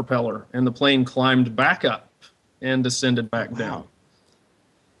smaller propeller, and the plane climbed back up and descended back down.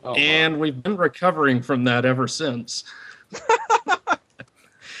 Oh, and wow. we've been recovering from that ever since.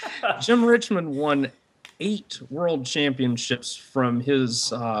 Jim Richmond won 8 world championships from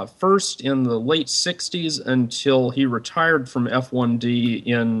his first in the late 60s until he retired from F1D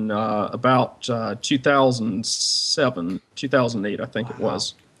in about 2007, 2008, I think it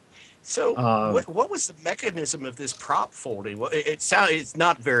was. So, what was the mechanism of this prop folding? Well, it's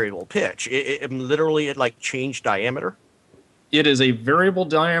not variable pitch. It literally like changed diameter. It is a variable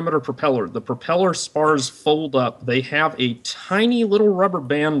diameter propeller. The propeller spars fold up. They have a tiny little rubber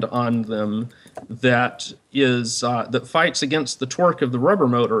band on them that fights against the torque of the rubber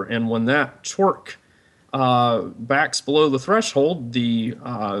motor. And when that torque backs below the threshold,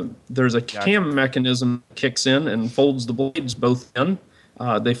 there's a cam mechanism that kicks in and folds the blades both in.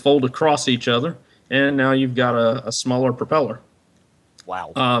 They fold across each other, and now you've got a smaller propeller.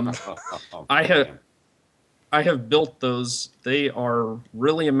 Wow. I have built those. They are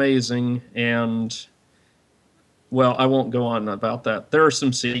really amazing, and, well, I won't go on about that. There are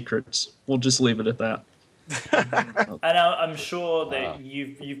some secrets. We'll just leave it at that. And I'm sure that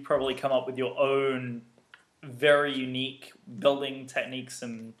you've probably come up with your own very unique building techniques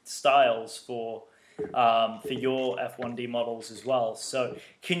and styles for your F1D models as well. So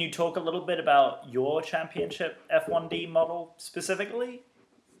can you talk a little bit about your championship F1D model specifically?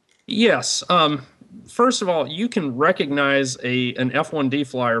 Yes. First of all, you can recognize an F1D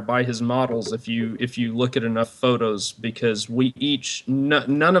flyer by his models if you look at enough photos, because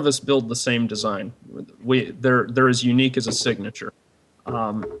none of us build the same design. They're as unique as a signature.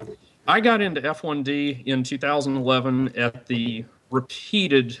 I got into F1D in 2011 at the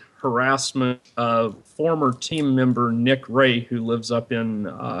repeated harassment of former team member Nick Ray, who lives up in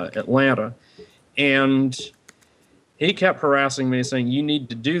Atlanta, and he kept harassing me, saying, "You need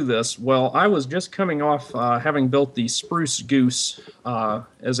to do this." Well, I was just coming off having built the Spruce Goose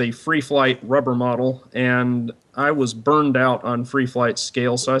as a free flight rubber model, and I was burned out on free flight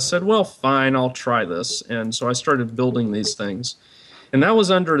scale. So I said, well, fine, I'll try this. And so I started building these things. And that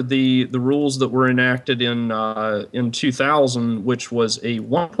was under the rules that were enacted in 2000, which was a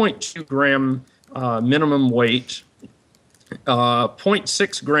 1.2 gram minimum weight,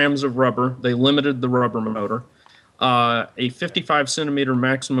 0.6 grams of rubber. They limited the rubber motor. A 55 centimeter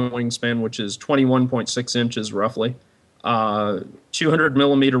maximum wingspan, which is 21.6 inches roughly. 200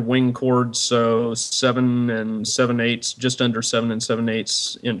 millimeter wing chord, so 7 7/8, just under 7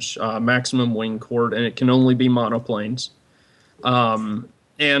 7/8 inch maximum wing chord, and it can only be monoplanes.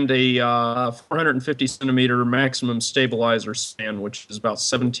 And a 450 centimeter maximum stabilizer span, which is about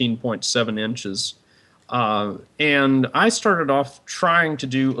 17.7 inches. And I started off trying to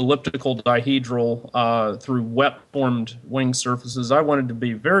do elliptical dihedral through wet-formed wing surfaces. I wanted to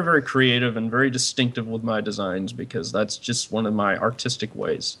be very, very creative and very distinctive with my designs because that's just one of my artistic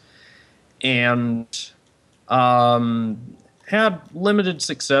ways. And had limited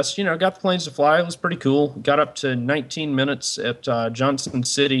success. You know, got the planes to fly. It was pretty cool. Got up to 19 minutes at Johnson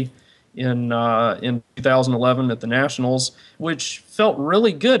City in 2011 at the Nationals, which felt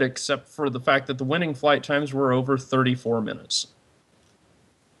really good, except for the fact that the winning flight times were over 34 minutes.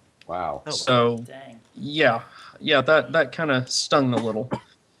 Wow. So, Dang. yeah, that kind of stung a little.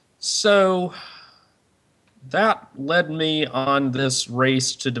 So that led me on this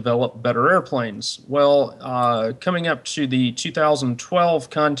race to develop better airplanes. Well, coming up to the 2012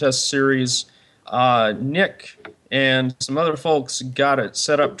 contest series, Nick and some other folks got it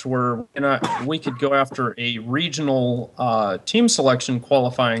set up to where we could go after a regional team selection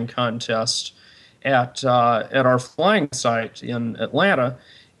qualifying contest at our flying site in Atlanta,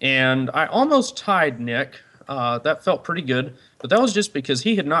 and I almost tied Nick. That felt pretty good, but that was just because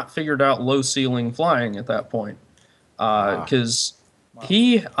he had not figured out low ceiling flying at that point. Because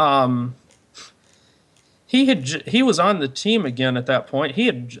he was on the team again at that point. He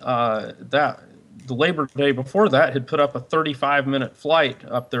had the Labor Day before that had put up a 35-minute flight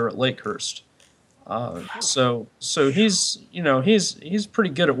up there at Lakehurst. So he's pretty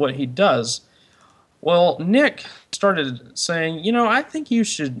good at what he does. Well, Nick started saying, I think you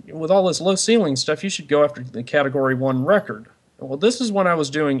should, with all this low ceiling stuff, you should go after the Category 1 record. Well, this is when I was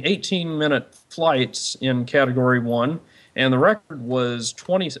doing 18-minute flights in Category 1, and the record was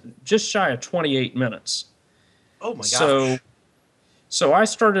just shy of 28 minutes. Oh, my gosh. So I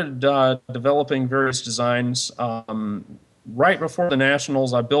started developing various designs. Right before the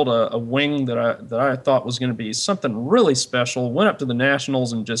Nationals, I built a wing that I thought was going to be something really special. Went up to the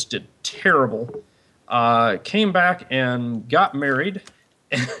Nationals and just did terrible. Came back and got married.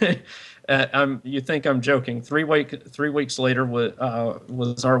 You think I'm joking. 3 weeks later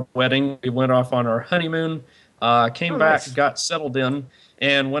was our wedding. We went off on our honeymoon. Came back, nice. Got settled in,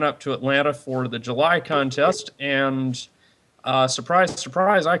 and went up to Atlanta for the July contest. And surprise,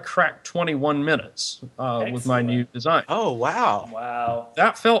 surprise, I cracked 21 minutes with my new design. Oh, wow. Wow.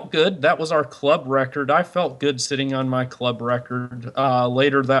 That felt good. That was our club record. I felt good sitting on my club record.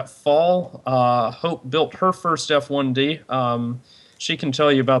 Later that fall, Hope built her first F1D. She can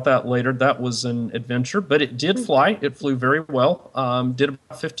tell you about that later. That was an adventure, but it did fly. It flew very well. Did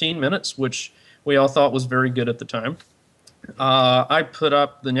about 15 minutes, which we all thought was very good at the time. I put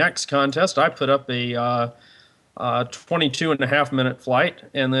up the next contest. I put up a 22.5-minute flight,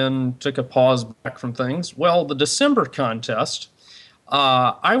 and then took a pause back from things. Well, the December contest,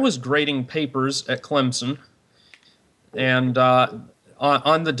 I was grading papers at Clemson, and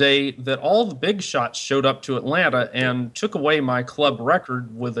on the day that all the big shots showed up to Atlanta and took away my club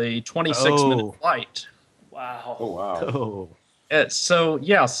record with a 26-minute flight. Wow. Oh, wow. So,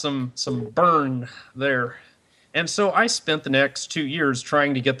 yeah, some burn there. And so I spent the next 2 years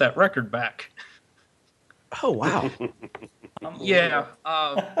trying to get that record back. Oh, wow. Yeah.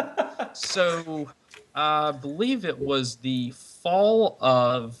 So I believe it was the fall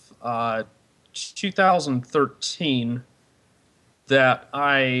of 2013 that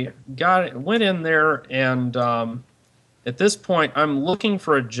I went in there, and at this point I'm looking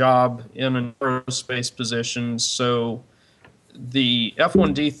for a job in an aerospace position, so the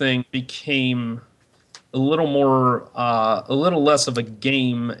F1D thing became a little less of a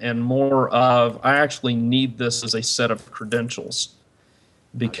game and more of, I actually need this as a set of credentials,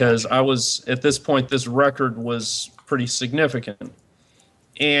 because I was, at this point, this record was pretty significant.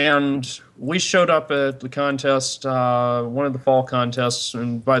 And we showed up at the contest, one of the fall contests,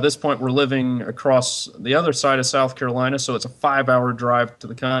 and by this point we're living across the other side of South Carolina, so it's a 5-hour drive to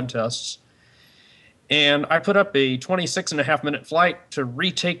the contests. And I put up a 26.5-minute flight to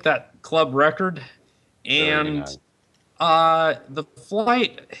retake that club record. And the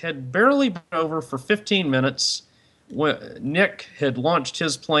flight had barely been over for 15 minutes when Nick had launched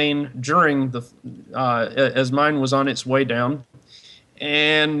his plane during as mine was on its way down,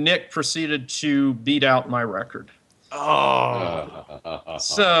 and Nick proceeded to beat out my record. Oh.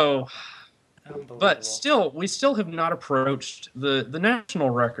 So, but still, we still have not approached the national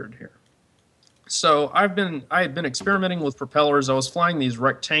record here. So I had been experimenting with propellers. I was flying these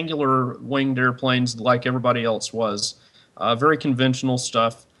rectangular winged airplanes like everybody else was. Very conventional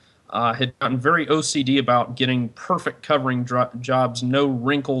stuff. Had gotten very OCD about getting perfect covering jobs, no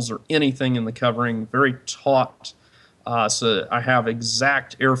wrinkles or anything in the covering, very taut. So I have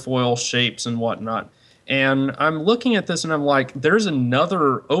exact airfoil shapes and whatnot. And I'm looking at this and I'm like, there's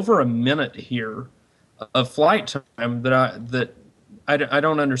another over a minute here of flight time that I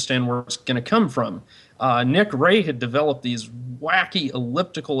don't understand where it's going to come from. Nick Ray had developed these wacky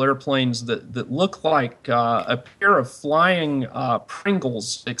elliptical airplanes that look like a pair of flying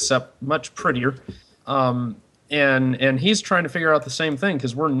Pringles, except much prettier. And he's trying to figure out the same thing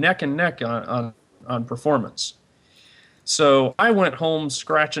because we're neck and neck on performance. So I went home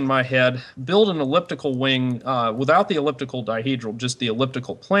scratching my head, built an elliptical wing without the elliptical dihedral, just the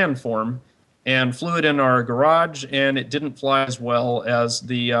elliptical planform, and flew it in our garage, and it didn't fly as well as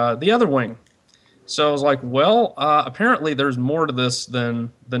the other wing. So I was like, well, apparently there's more to this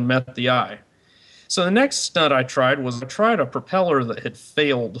than met the eye. So the next stunt I tried was I tried a propeller that had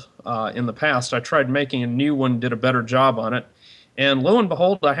failed in the past. I tried making a new one, did a better job on it. And lo and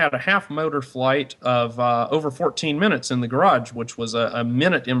behold, I had a half motor flight of over 14 minutes in the garage, which was a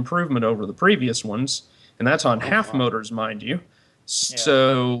minute improvement over the previous ones. And that's on half motors, mind you.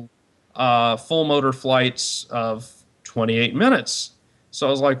 So full motor flights of 28 minutes. So I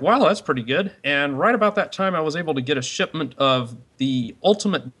was like, wow, that's pretty good. And right about that time, I was able to get a shipment of the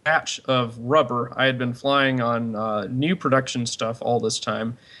ultimate batch of rubber. I had been flying on new production stuff all this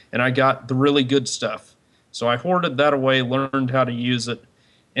time, and I got the really good stuff. So I hoarded that away, learned how to use it.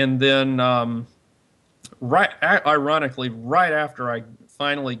 And then, ironically, right after I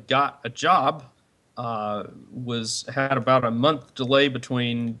finally got a job, had about a month delay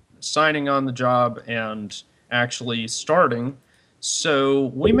between signing on the job and actually starting.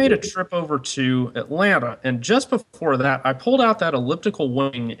 So we made a trip over to Atlanta, and just before that, I pulled out that elliptical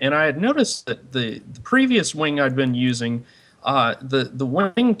wing, and I had noticed that the previous wing I'd been using,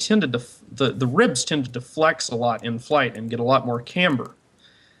 the wing tended to the ribs tended to flex a lot in flight and get a lot more camber.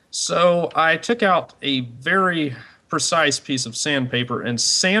 So I took out a very precise piece of sandpaper and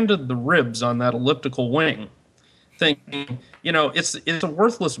sanded the ribs on that elliptical wing, thinking, it's a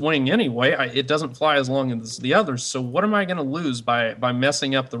worthless wing anyway. It doesn't fly as long as the others, so what am I going to lose by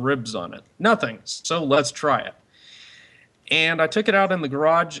messing up the ribs on it? Nothing. So let's try it. And I took it out in the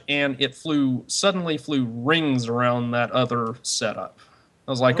garage, and it suddenly flew rings around that other setup.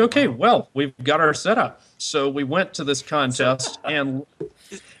 I was like, okay, well, we've got our setup. So we went to this contest, and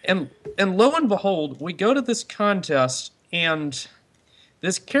lo and behold, we go to this contest, and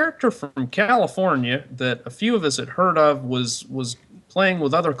this character from California that a few of us had heard of was playing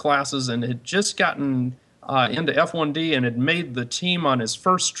with other classes and had just gotten into F1D and had made the team on his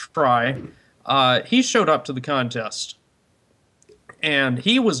first try. He showed up to the contest, and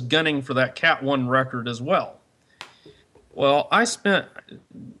he was gunning for that Cat 1 record as well. Well, I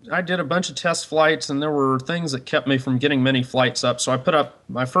did a bunch of test flights, and there were things that kept me from getting many flights up. So I put up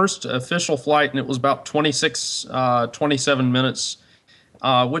my first official flight, and it was about 27 minutes,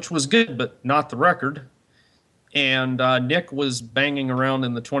 which was good, but not the record. And Nick was banging around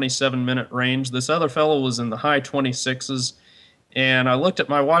in the 27-minute range. This other fellow was in the high 26s. And I looked at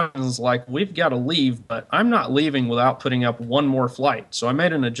my watch and was like, we've got to leave, but I'm not leaving without putting up one more flight. So I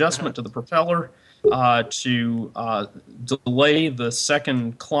made an adjustment to the propeller to delay the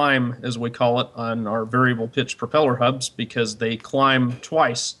second climb, as we call it, on our variable pitch propeller hubs, because they climb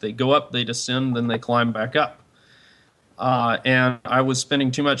twice. They go up, they descend, then they climb back up. And I was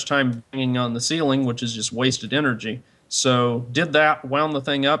spending too much time banging on the ceiling, which is just wasted energy. So did that, wound the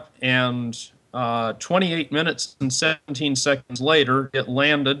thing up, and 28 minutes and 17 seconds later, it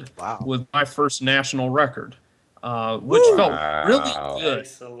landed with my first national record, which felt really good.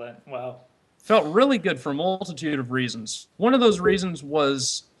 Excellent. Wow. Felt really good for a multitude of reasons. One of those reasons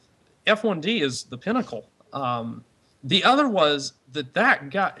was F1D is the pinnacle. The other was that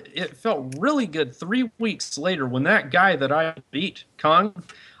guy, it felt really good 3 weeks later when that guy that I beat, Kong,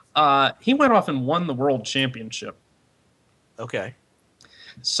 he went off and won the world championship. Okay.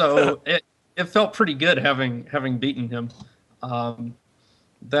 So it felt pretty good having beaten him.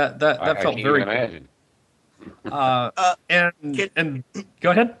 That felt very good. And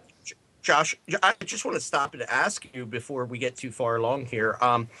go ahead. Josh, I just want to stop and ask you before we get too far along here.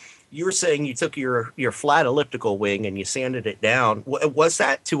 You were saying you took your flat elliptical wing and you sanded it down. Was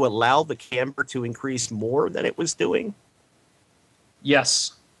that to allow the camber to increase more than it was doing?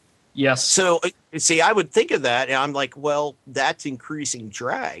 Yes. So, see, I would think of that, and I'm like, well, that's increasing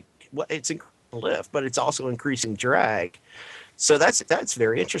drag. Well, it's increasing lift, but it's also increasing drag. So that's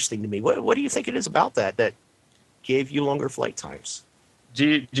very interesting to me. What do you think it is about that gave you longer flight times?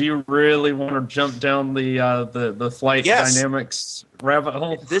 Do you really want to jump down the flight dynamics rabbit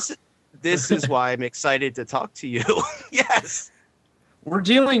hole? This is why I'm excited to talk to you. Yes. We're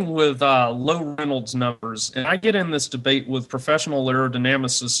dealing with low Reynolds numbers, and I get in this debate with professional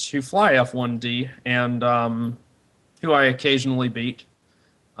aerodynamicists who fly F1D and who I occasionally beat.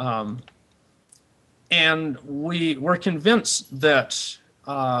 And we're convinced that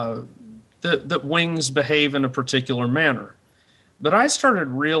that wings behave in a particular manner. But I started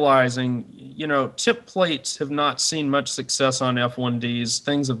realizing, tip plates have not seen much success on F1Ds,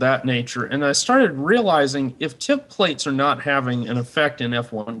 things of that nature. And I started realizing if tip plates are not having an effect in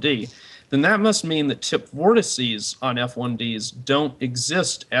F1D, then that must mean that tip vortices on F1Ds don't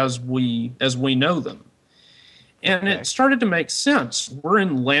exist as we know them. And it started to make sense. We're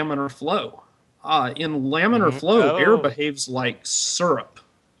in laminar flow. In laminar flow, air behaves like syrup.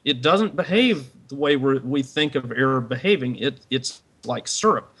 It doesn't behave the way we think of air behaving. It's like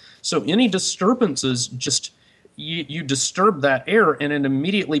syrup. So any disturbances just you disturb that air, and it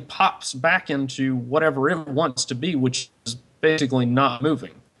immediately pops back into whatever it wants to be, which is basically not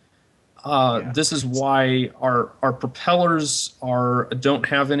moving. This is why our propellers don't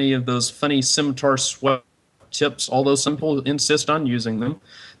have any of those funny scimitar swept tips, although some people insist on using them.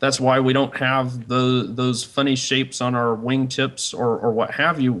 That's why we don't have those funny shapes on our wing tips or what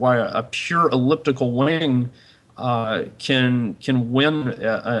have you. Why a pure elliptical wing can win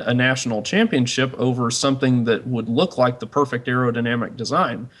a national championship over something that would look like the perfect aerodynamic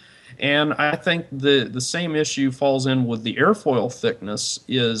design. And I think the same issue falls in with the airfoil thickness.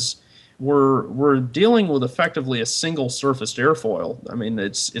 Is we're dealing with effectively a single surfaced airfoil. I mean,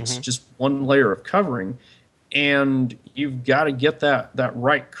 it's just one layer of covering, and you've got to get that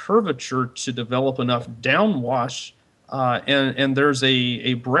right curvature to develop enough downwash. And there's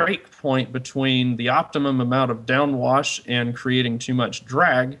a break point between the optimum amount of downwash and creating too much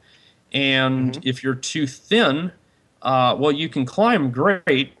drag. And if you're too thin, well, you can climb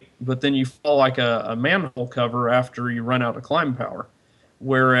great, but then you fall like a manhole cover after you run out of climb power.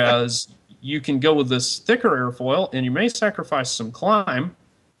 Whereas you can go with this thicker airfoil, and you may sacrifice some climb.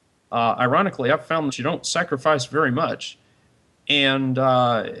 Ironically, I've found that you don't sacrifice very much. And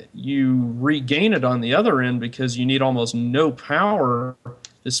you regain it on the other end because you need almost no power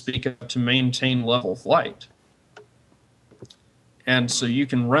to speak of to maintain level flight. And so you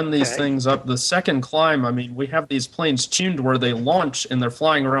can run these things up. The second climb, I mean, we have these planes tuned where they launch and they're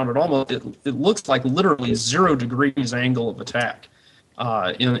flying around at almost, it looks like literally 0 degrees angle of attack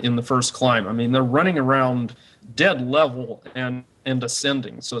in the first climb. I mean, they're running around dead level and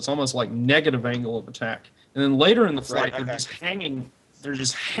ascending. So it's almost like negative angle of attack. And then later in the flight, they're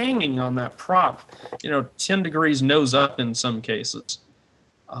just hanging on that prop, 10 degrees nose up in some cases.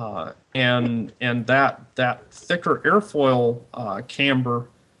 And that thicker airfoil camber,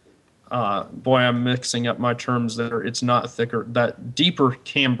 boy, I'm mixing up my terms there. It's not thicker. That deeper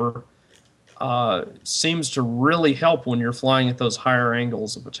camber seems to really help when you're flying at those higher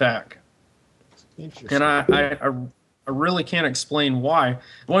angles of attack. And I really can't explain why.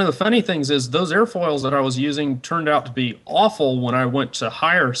 One of the funny things is those airfoils that I was using turned out to be awful when I went to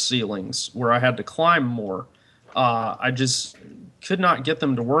higher ceilings where I had to climb more. I just could not get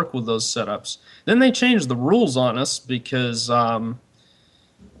them to work with those setups. Then they changed the rules on us because the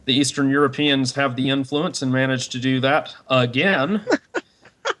Eastern Europeans have the influence and managed to do that again.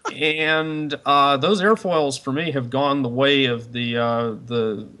 And those airfoils for me have gone the way of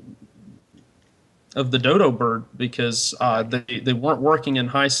the dodo bird because they weren't working in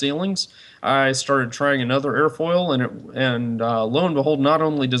high ceilings. I started trying another airfoil, and lo and behold, not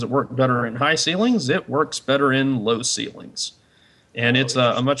only does it work better in high ceilings, it works better in low ceilings. And it's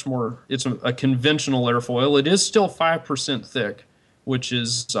a conventional airfoil. It is still 5% thick, which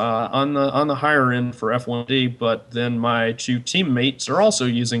is on the higher end for F1D. But then my two teammates are also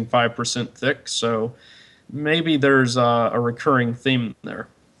using 5% thick, so maybe there's a recurring theme there.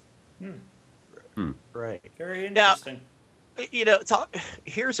 Right. Very interesting. Now,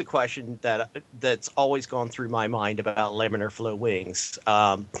 here's a question that's always gone through my mind about laminar flow wings.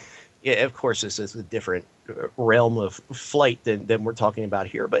 Of course, this is a different realm of flight than we're talking about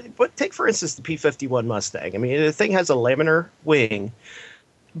here. But take, for instance, the P-51 Mustang. I mean, the thing has a laminar wing,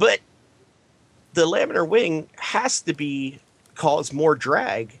 but the laminar wing has to cause more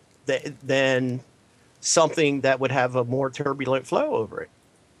drag than something that would have a more turbulent flow over it,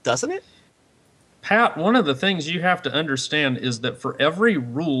 doesn't it? Pat, one of the things you have to understand is that for every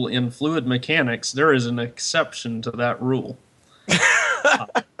rule in fluid mechanics, there is an exception to that rule.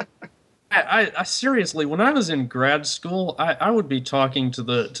 I seriously, when I was in grad school, I would be talking to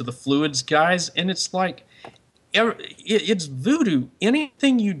the fluids guys, and it's like it's voodoo.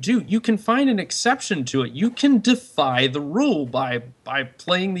 Anything you do, you can find an exception to it. You can defy the rule by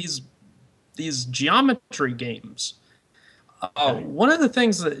playing these geometry games. One of the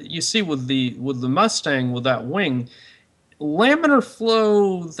things that you see with the Mustang with that wing, laminar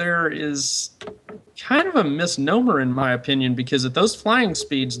flow there is kind of a misnomer in my opinion because at those flying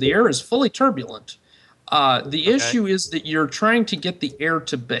speeds the air is fully turbulent. The issue is that you're trying to get the air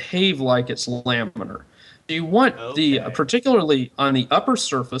to behave like it's laminar. You want particularly on the upper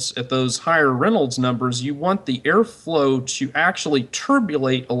surface at those higher Reynolds numbers, you want the airflow to actually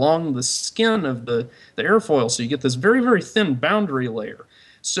turbulate along the skin of the airfoil. So you get this very, very thin boundary layer.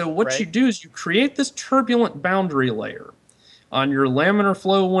 So what you do is you create this turbulent boundary layer on your laminar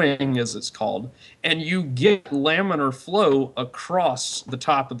flow wing, as it's called, and you get laminar flow across the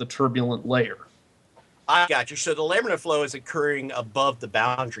top of the turbulent layer. I got you. So the laminar flow is occurring above the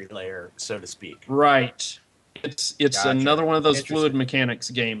boundary layer, so to speak. Right. It's Gotcha. another one of those Interesting. fluid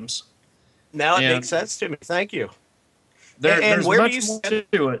mechanics games. Now it And- makes sense to me. Thank you. There's where do much you more stand-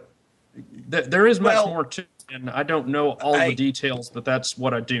 to it. There is much Well, more to it, and I don't know all I- the details, but that's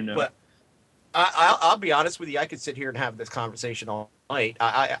what I do know. But I'll be honest with you. I could sit here and have this conversation all night.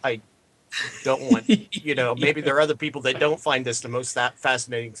 I don't want, maybe there are other people that don't find this the most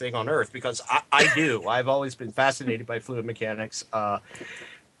fascinating thing on earth, because I do. I've always been fascinated by fluid mechanics. So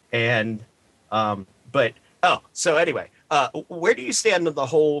anyway, where do you stand on the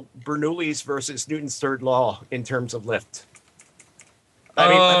whole Bernoulli's versus Newton's third law in terms of lift? I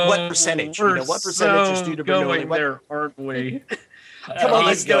mean, what percentage? We're What percentage is due to Bernoulli? going there, aren't we? Come on,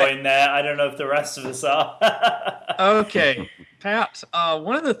 let's He's do it. going there. I don't know if the rest of us are. Okay, Pat.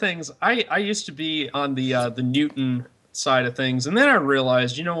 One of the things I used to be on the Newton side of things, and then I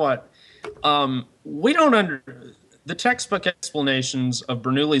realized, you know what? We don't the textbook explanations of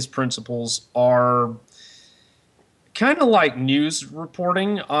Bernoulli's principles are kind of like news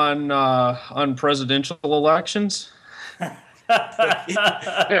reporting on presidential elections.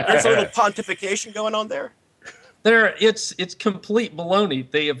 There's a little pontification going on there. It's complete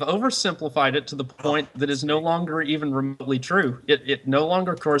baloney. They have oversimplified it to the point that is no longer even remotely true. It no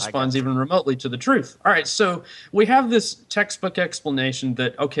longer corresponds even remotely to the truth. All right, so we have this textbook explanation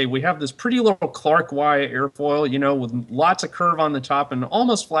that, okay, we have this pretty little Clark Y airfoil, with lots of curve on the top and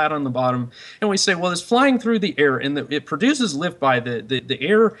almost flat on the bottom, and we say, well, it's flying through the air, and it produces lift by the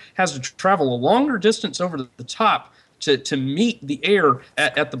air has to travel a longer distance over the top to meet the air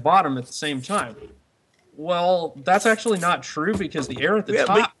at the bottom at the same time. Well, that's actually not true, because the air at the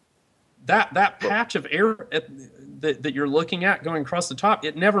top, that patch of air that you're looking at going across the top,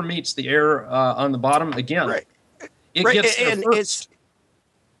 it never meets the air on the bottom again. Right. It gets there and first.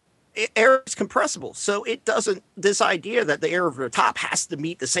 air is compressible, so it doesn't. This idea that the air over the top has to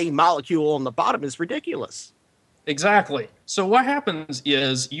meet the same molecule on the bottom is ridiculous. Exactly. So what happens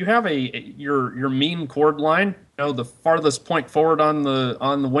is you have your mean chord line, the farthest point forward on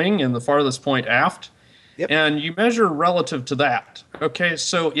the wing and the farthest point aft. Yep. And you measure relative to that. Okay,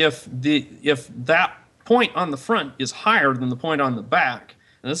 so if that point on the front is higher than the point on the back,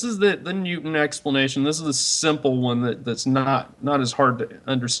 and this is the Newton explanation. This is the simple one that's not as hard to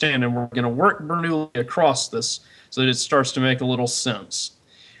understand, and we're going to work Bernoulli across this so that it starts to make a little sense.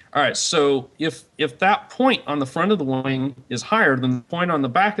 All right, so if that point on the front of the wing is higher than the point on the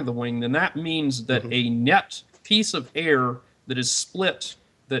back of the wing, then that means that a net piece of air that is split,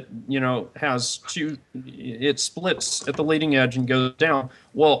 that has it splits at the leading edge and goes down.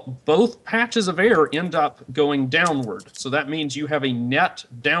 Well, both patches of air end up going downward, so that means you have a net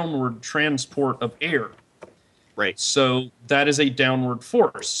downward transport of air. Right. So that is a downward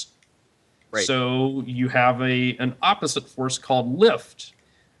force. Right. So you have an opposite force called lift,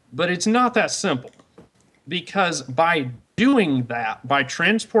 but it's not that simple, because by doing that, by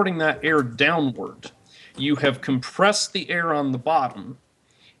transporting that air downward, you have compressed the air on the bottom,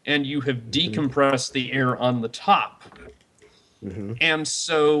 and you have decompressed the air on the top. Mm-hmm. And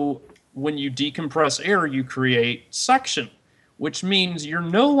so when you decompress air, you create suction, which means you're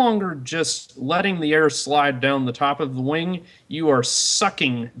no longer just letting the air slide down the top of the wing, you are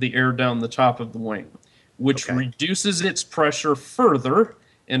sucking the air down the top of the wing, which reduces its pressure further,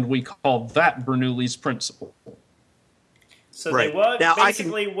 and we call that Bernoulli's principle. So Right. they work. Now,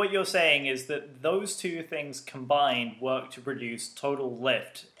 Basically, what you're saying is that those two things combined work to produce total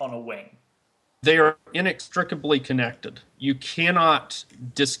lift on a wing. They are inextricably connected. You cannot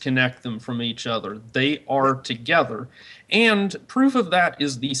disconnect them from each other. They are together. And proof of that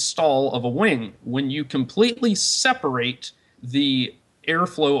is the stall of a wing. When you completely separate the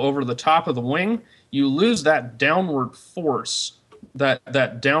airflow over the top of the wing, you lose that downward force, that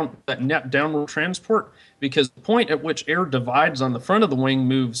net downward transport, because the point at which air divides on the front of the wing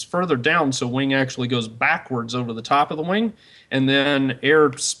moves further down, so wing actually goes backwards over the top of the wing, and then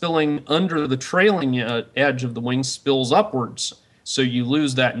air spilling under the trailing edge of the wing spills upwards, so you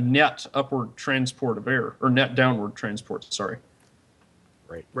lose that net upward transport of air, or net downward transport, sorry.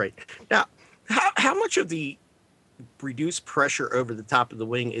 Right. Now, how much of the reduced pressure over the top of the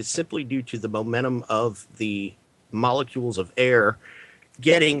wing is simply due to the momentum of the molecules of air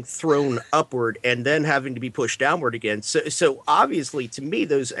getting thrown upward and then having to be pushed downward again? So obviously, to me,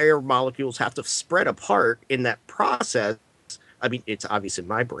 those air molecules have to spread apart in that process. I mean, it's obvious in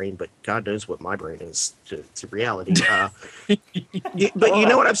my brain, but God knows what my brain is to reality. But you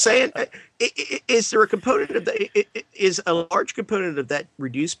know what I'm saying? Is there a component of that? Is a large component of that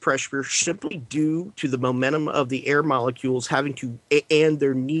reduced pressure simply due to the momentum of the air molecules having to, and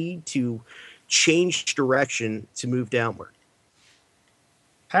their need to change direction to move downward?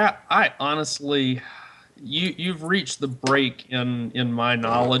 Pat, I honestly, you've reached the break in my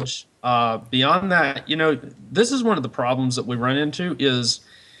knowledge. Beyond that, this is one of the problems that we run into is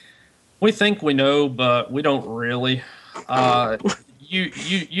we think we know, but we don't really.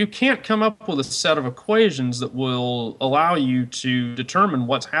 You can't come up with a set of equations that will allow you to determine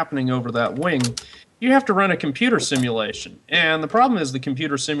what's happening over that wing. You have to run a computer simulation. And the problem is the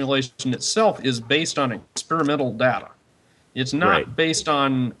computer simulation itself is based on experimental data. It's not based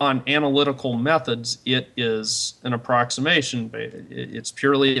on analytical methods. It is an approximation. It's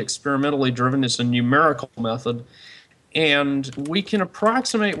purely experimentally driven. It's a numerical method. And we can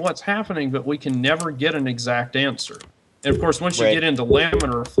approximate what's happening, but we can never get an exact answer. And, of course, once you get into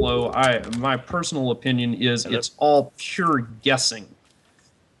laminar flow, my personal opinion is it's all pure guessing.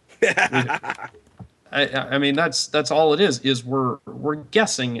 I mean, that's all it is we're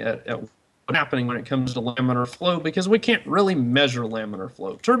guessing at what's happening when it comes to laminar flow because we can't really measure laminar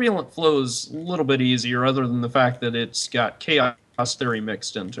flow. Turbulent flow is a little bit easier other than the fact that it's got chaos theory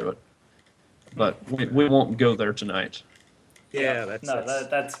mixed into it. But we won't go there tonight. Yeah,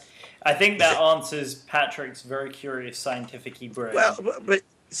 that's I think that answers Patrick's very curious scientific-y brain. Well, but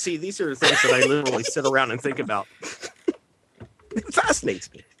see, these are the things that I literally sit around and think about. It fascinates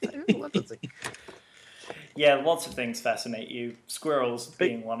me. I love the thing. Yeah, lots of things fascinate you. Squirrels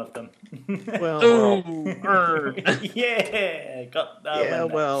being one of them. Well, yeah, got that. Yeah,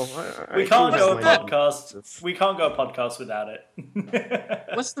 well, we can't go a podcast. We can't go a podcast without it.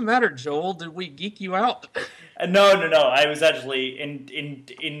 What's the matter, Joel? Did we geek you out? No. I was actually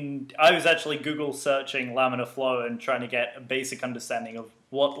I was actually Google searching laminar flow and trying to get a basic understanding of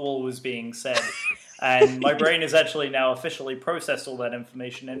what all was being said. And my brain has actually now officially processed all that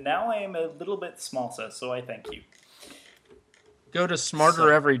information, and now I am a little bit smarter, so I thank you. Go to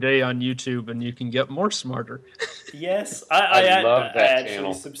Smarter Every Day on YouTube, and you can get more smarter. Yes, I love that actually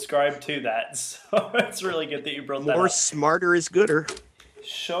channel. Subscribe to that, so it's really good that you brought that up. More smarter is gooder.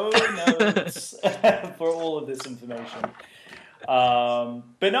 Show notes for all of this information.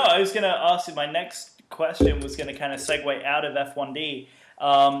 But no, I was going to ask you, my next question was going to kind of segue out of F1D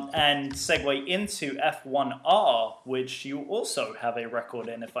and segue into F1R, which you also have a record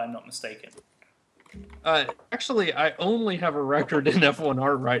in, if I'm not mistaken. Actually, I only have a record in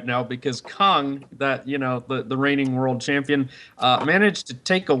F1R right now because Kong, the reigning world champion, managed to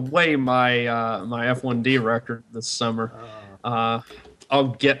take away my my F1D record this summer.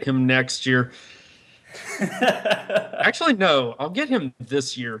 I'll get him next year. Actually, no. I'll get him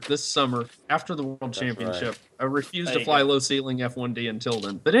this summer, after the World Championship. Right. I refuse to fly low-ceiling F1D until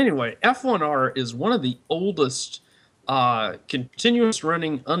then. But anyway, F1R is one of the oldest continuous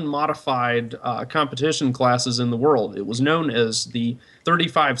running, unmodified competition classes in the world. It was known as the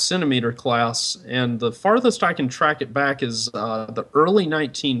 35-centimeter class, and the farthest I can track it back is the early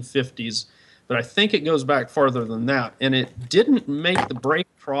 1950s. But I think it goes back farther than that. And it didn't make the break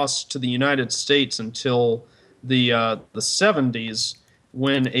across to the United States until the 70s,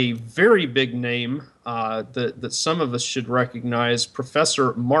 when a very big name that some of us should recognize,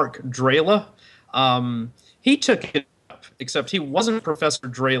 Professor Mark Drela, he took it up, except he wasn't Professor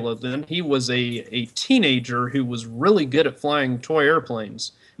Drela then. He was a teenager who was really good at flying toy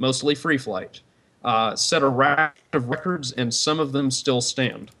airplanes, mostly free flight. Set a raft of records, and some of them still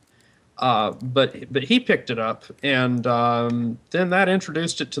stand. But he picked it up, and then that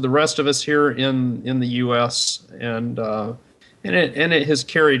introduced it to the rest of us here in the U.S. and it has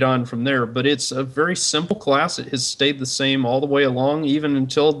carried on from there. But it's a very simple class. It has stayed the same all the way along, even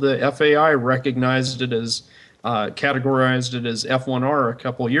until the FAI recognized it as categorized it as F1R a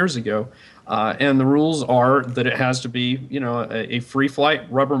couple of years ago. And the rules are that it has to be a free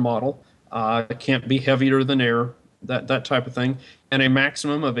flight rubber model. It can't be heavier than air. That type of thing, and a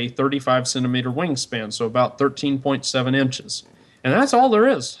maximum of a 35-centimeter wingspan, so about 13.7 inches. And that's all there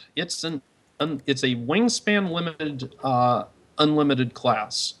is. It's a wingspan limited, unlimited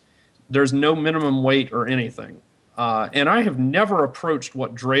class. There's no minimum weight or anything. And I have never approached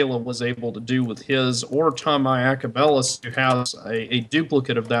what Drela was able to do with his, or Tom Iacobellis, who has a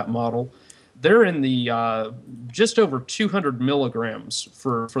duplicate of that model. They're in the just over 200 milligrams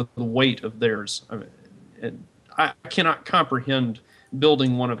for the weight of theirs. I cannot comprehend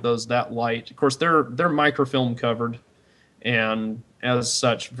building one of those that light. Of course, they're microfilm covered, and as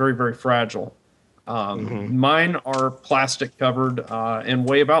such, very, very fragile. Mine are plastic covered and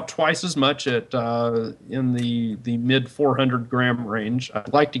weigh about twice as much at in the mid 400 gram range.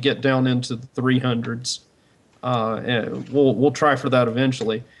 I'd like to get down into the 300s. And we'll try for that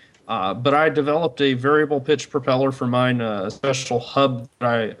eventually. But I developed a variable pitch propeller for mine, a special hub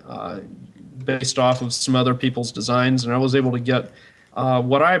that I based off of some other people's designs, and I was able to get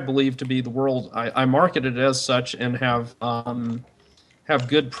what I believe to be the world. I market it as such and have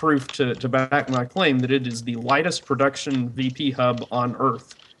good proof to back my claim that it is the lightest production VP hub on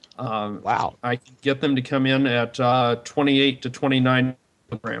Earth. Wow. I can get them to come in at 28 to 29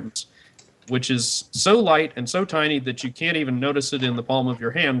 kilograms, which is so light and so tiny that you can't even notice it in the palm of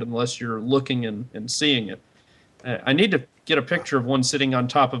your hand unless you're looking and seeing it. I need to get a picture of one sitting on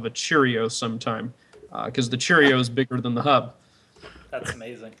top of a Cheerio sometime, because the Cheerio is bigger than the hub. That's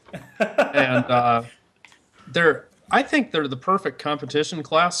amazing. And I think they're the perfect competition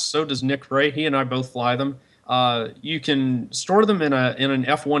class. So does Nick Ray. He and I both fly them. You can store them in an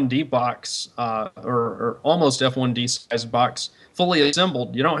F1D box, or almost F1D size box, fully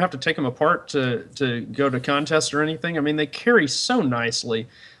assembled. You don't have to take them apart to go to contests or anything. I mean, they carry so nicely.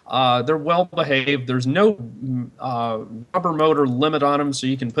 They're well behaved. There's no rubber motor limit on them, so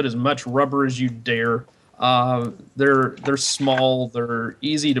you can put as much rubber as you dare. They're small. They're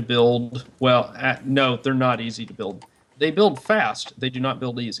easy to build. Well, no, they're not easy to build. They build fast. They do not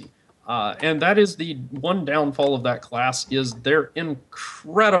build easy. And that is the one downfall of that class, is they're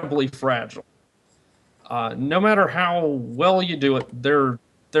incredibly fragile. No matter how well you do it, they're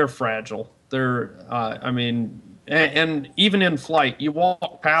fragile. And even in flight, you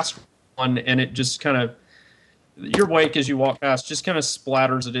walk past one and it just kind of, your wake as you walk past just kind of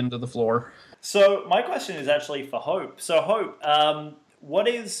splatters it into the floor. So my question is actually for Hope. So Hope, what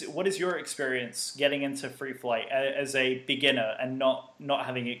is your experience getting into free flight as a beginner and not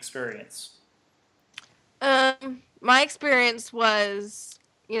having experience? My experience was,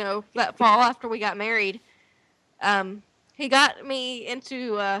 that fall after we got married. He got me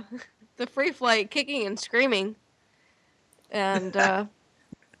into the free flight kicking and screaming. And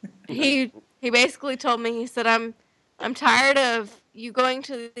he basically told me, he said, I'm tired of you going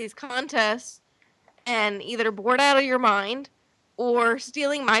to these contests and either bored out of your mind or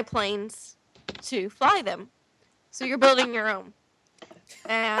stealing my planes to fly them. So you're building your own.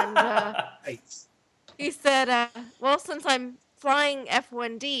 And he said, well, since I'm flying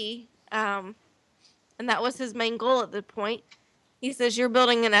F1D, and that was his main goal at the point, he says, you're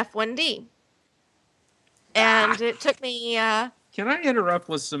building an F1D. And it took me... Can I interrupt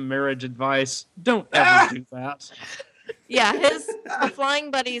with some marriage advice? Don't ever do that. Yeah, his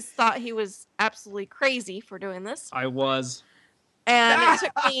flying buddies thought he was absolutely crazy for doing this. I was. And it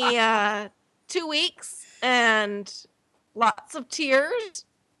took me 2 weeks and lots of tears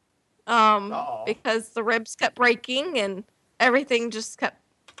because the ribs kept breaking and everything just kept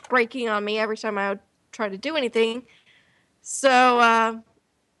breaking on me every time I would try to do anything. So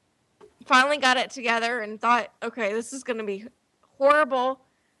finally got it together and thought, okay, this is going to be horrible.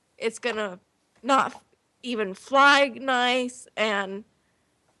 It's going to not even fly nice. And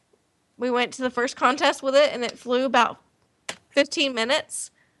we went to the first contest with it and it flew about 15 minutes.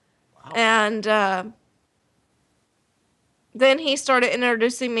 Wow. And then he started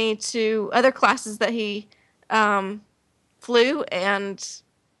introducing me to other classes that he flew, and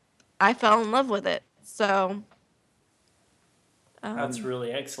I fell in love with it. So that's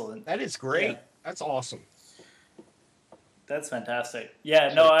really excellent. That is great. Yeah. That's awesome. That's fantastic.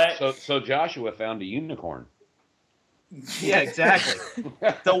 Yeah, no, So Joshua found a unicorn. Yeah, exactly.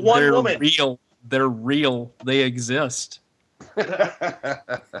 The one They're woman. real. They're real. They exist.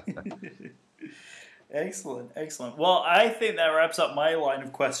 Excellent. Well, I think that wraps up my line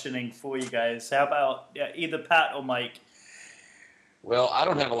of questioning for you guys. How about either Pat or Mike? Well, I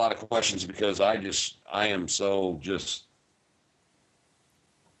don't have a lot of questions because I am so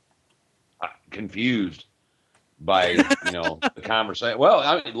confused by the conversation. Well,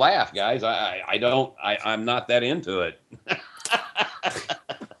 I mean, laugh, guys. I'm not that into it.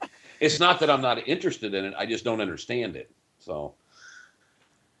 It's not that I'm not interested in it. I just don't understand it. So,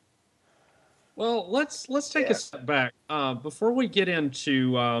 well, let's take a step back before we get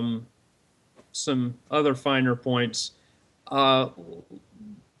into some other finer points.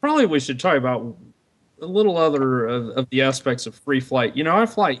 Probably we should talk about a little other of the aspects of free flight. I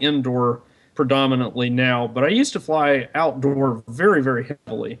fly indoor predominantly now, but I used to fly outdoor very, very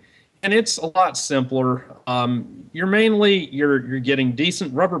heavily, and it's a lot simpler. You're getting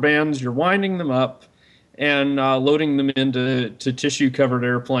decent rubber bands, you're winding them up, and loading them into tissue-covered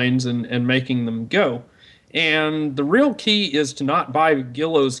airplanes and making them go. And the real key is to not buy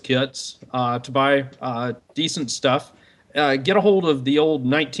Gillows kits, to buy decent stuff. Get a hold of the old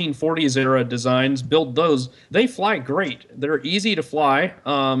 1940s era designs, build those. They fly great. They're easy to fly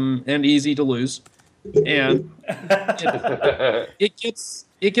and easy to lose. And it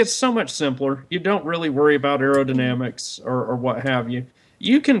gets so much simpler. You don't really worry about aerodynamics or what have you.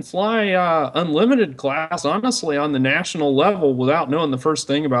 You can fly unlimited class, honestly, on the national level without knowing the first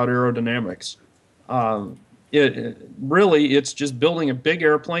thing about aerodynamics. Really, it's just building a big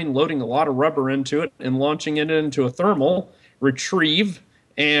airplane, loading a lot of rubber into it, and launching it into a thermal, retrieve,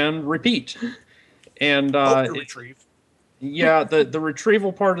 and repeat. And Retrieve. yeah, the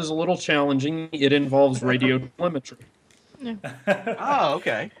retrieval part is a little challenging. It involves radio telemetry. Oh,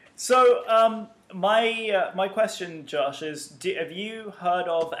 okay. So, my question, Josh, is: have you heard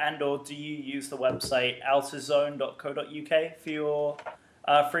of and/or do you use the website outerzone.co.uk for your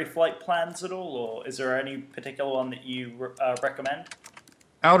free flight plans at all, or is there any particular one that you recommend?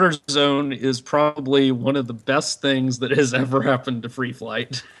 Outer Zone is probably one of the best things that has ever happened to free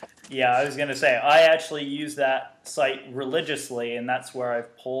flight. Yeah, I was going to say, I actually use that site religiously, and that's where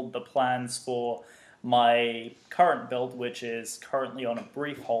I've pulled the plans for my current build, which is currently on a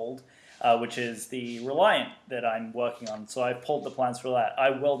brief hold, which is the Reliant that I'm working on. So I've pulled the plans for that. I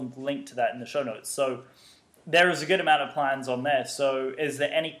will link to that in the show notes. So there is a good amount of plans on there. So is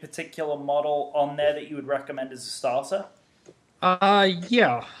there any particular model on there that you would recommend as a starter?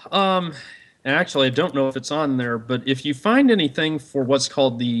 Yeah. Actually, I don't know if it's on there, but if you find anything for what's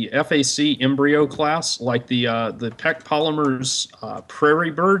called the FAC embryo class, like the Peck Polymers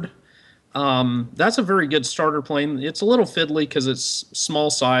Prairie Bird, that's a very good starter plane. It's a little fiddly because it's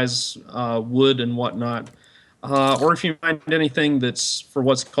small size wood and whatnot. Or if you find anything that's for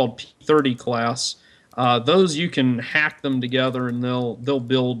what's called P30 class, those you can hack them together and they'll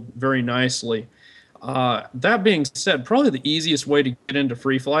build very nicely. That being said, probably the easiest way to get into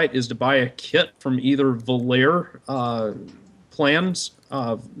free flight is to buy a kit from either Volair plans.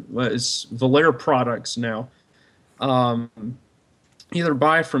 It's Volair products now. Either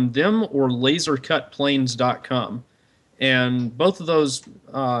buy from them or lasercutplanes.com. And both of those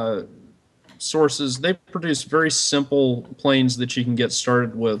sources, they produce very simple planes that you can get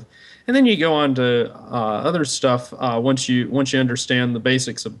started with. And then you go on to other stuff once you understand the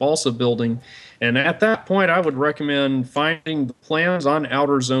basics of balsa building. And at that point, I would recommend finding the plans on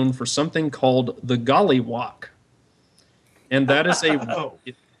Outer Zone for something called the Gollywalk. And that is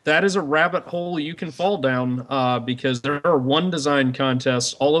a rabbit hole you can fall down because there are one design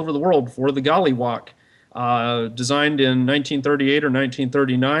contests all over the world for the Gollywalk. Designed in 1938 or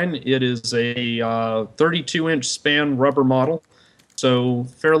 1939, it is a 32-inch span rubber model, so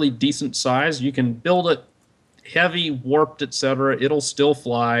fairly decent size. You can build it heavy, warped, etc. It'll still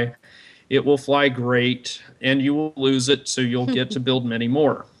fly. It will fly great, and you will lose it, so you'll get to build many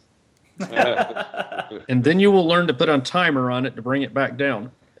more. And then you will learn to put a timer on it to bring it back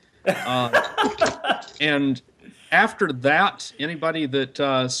down. And after that, anybody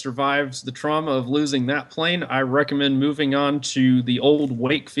that survives the trauma of losing that plane, I recommend moving on to the old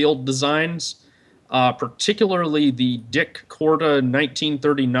Wakefield designs, particularly the Dick Korda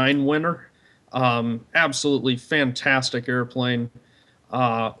 1939 winner. Absolutely fantastic airplane.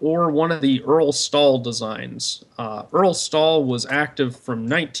 Or one of the Earl Stahl designs. Earl Stahl was active from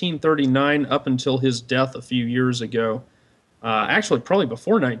 1939 up until his death a few years ago. Actually, probably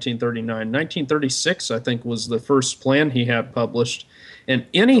before 1939. 1936, I think, was the first plan he had published. And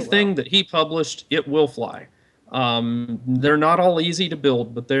anything that he published, it will fly. They're not all easy to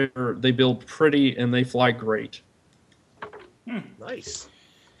build, but they build pretty and they fly great. Nice.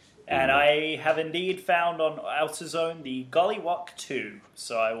 And I have indeed found on Outer Zone the Gollywalk 2,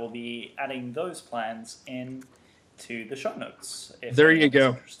 so I will be adding those plans into the show notes. If there you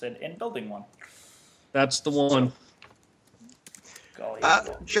go. Interested in building one. That's the one.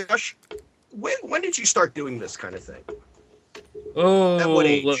 Josh, when did you start doing this kind of thing? Oh, At what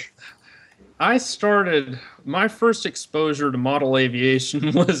age? Look, I started, my first exposure to model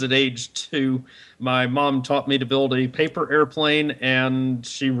aviation was at age 2. My mom taught me to build a paper airplane, and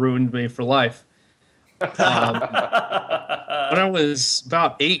she ruined me for life. When I was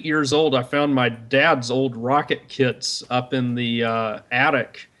about 8 years old, I found my dad's old rocket kits up in the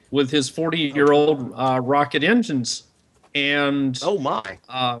attic with his 40-year-old rocket engines. And Oh my!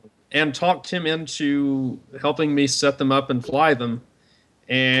 And talked him into helping me set them up and fly them.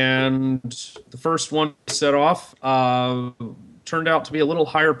 And the first one set off turned out to be a little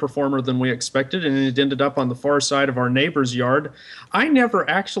higher performer than we expected, and it ended up on the far side of our neighbor's yard. I never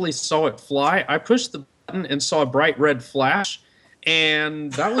actually saw it fly. I pushed the button and saw a bright red flash,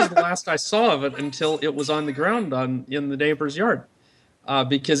 and that was the last I saw of it until it was on the ground in the neighbor's yard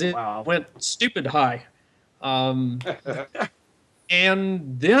because it went stupid high. And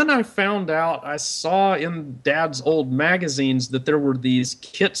then I found out, I saw in Dad's old magazines that there were these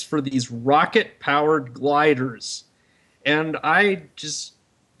kits for these rocket-powered gliders. And I just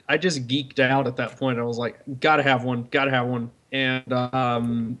geeked out at that point. I was like, gotta have one.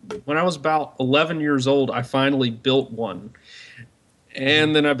 And when I was about 11 years old, I finally built one.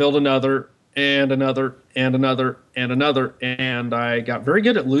 And then I built another, and another, and another, and another. And I got very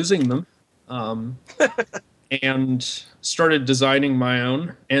good at losing them. And started designing my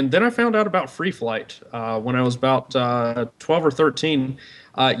own. And then I found out about Free Flight when I was about 12 or 13.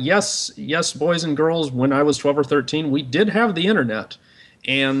 Yes, boys and girls, when I was 12 or 13, we did have the internet.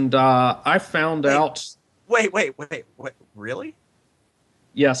 And I found out... Wait. Really?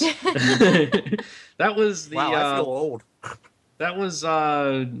 Yes. That was the... Wow, I feel old. That was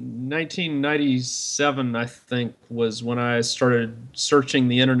 1997, I think, was when I started searching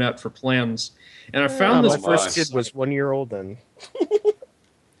the internet for plans. And I found my this... first kid was 1 year old then.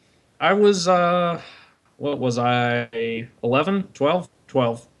 I was, what was I, 11, 12?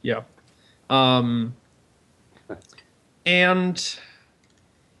 12, yeah. And,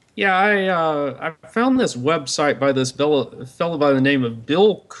 yeah, I found this website by this fellow by the name of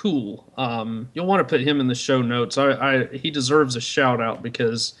Bill Cool. You'll want to put him in the show notes. He deserves a shout-out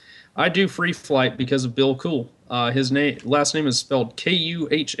because I do Free Flight because of Bill Cool. His last name is spelled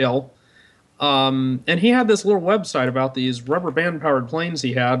Kuhl. And he had this little website about these rubber band powered planes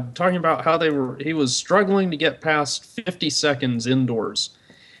he had, talking about how he was struggling to get past 50 seconds indoors.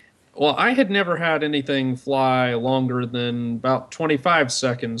 Well, I had never had anything fly longer than about 25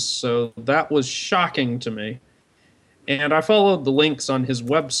 seconds, so that was shocking to me. And I followed the links on his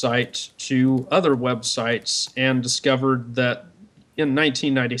website to other websites and discovered that in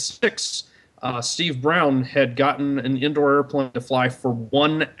 1996, Steve Brown had gotten an indoor airplane to fly for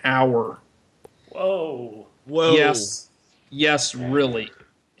 1 hour. Whoa. Yes, really.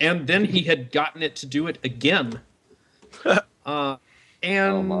 And then he had gotten it to do it again.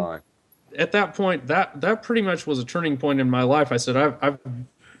 And Oh my. at that point, that pretty much was a turning point in my life. I said,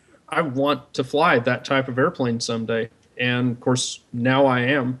 I want to fly that type of airplane someday. And, of course, now I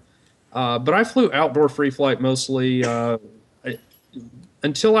am. But I flew outdoor free flight mostly.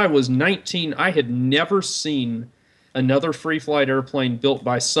 Until I was 19, I had never seen another free flight airplane built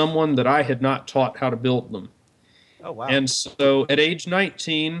by someone that I had not taught how to build them. Oh, wow. And so at age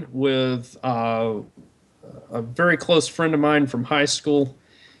 19, with a very close friend of mine from high school,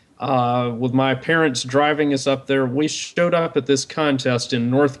 with my parents driving us up there, we showed up at this contest in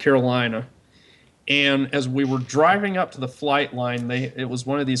North Carolina. And as we were driving up to the flight line, it was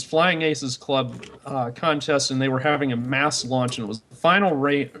one of these Flying Aces Club contests, and they were having a mass launch, and it was the final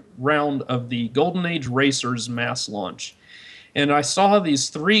round of the Golden Age Racers mass launch. And I saw these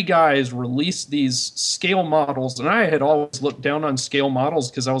three guys release these scale models, and I had always looked down on scale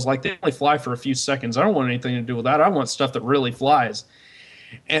models because I was like, they only fly for a few seconds. I don't want anything to do with that. I want stuff that really flies.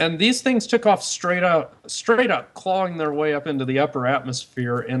 And these things took off straight up, clawing their way up into the upper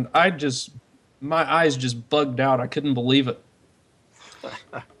atmosphere, and my eyes just bugged out. I couldn't believe it.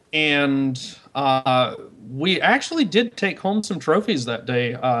 And we actually did take home some trophies that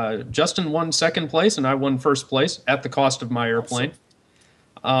day. Justin won second place, and I won first place at the cost of my airplane.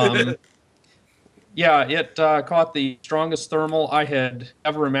 Yeah, it caught the strongest thermal I had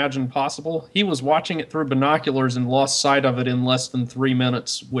ever imagined possible. He was watching it through binoculars and lost sight of it in less than 3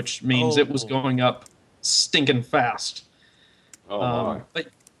 minutes, which means it was going up stinking fast. Oh my.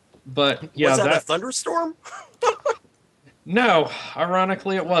 But yeah, was that a thunderstorm? No,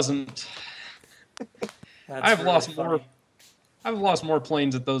 ironically, it wasn't. I've lost more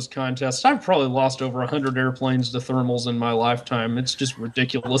planes at those contests. I've probably lost over 100 airplanes to thermals in my lifetime. It's just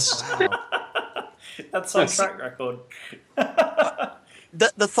ridiculous. That's on track record.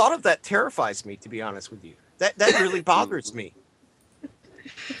 The thought of that terrifies me, to be honest with you. That really bothers me.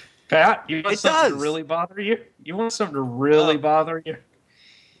 Pat, you want It something does. to really bother you? You want something to really bother you?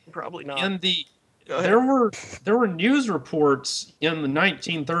 Probably not. Go ahead. There were news reports in the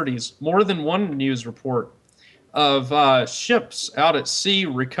 1930s, more than one news report, of ships out at sea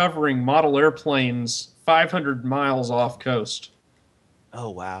recovering model airplanes 500 miles off coast. Oh,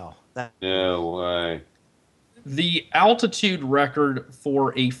 wow. No way. The altitude record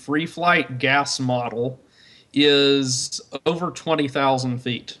for a free flight gas model is over 20,000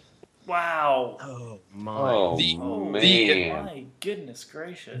 feet. Wow. Oh, my. Oh man. My goodness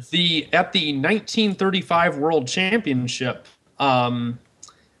gracious. At the 1935 World Championship, that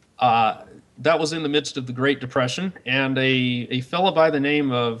was in the midst of the Great Depression, and a fellow by the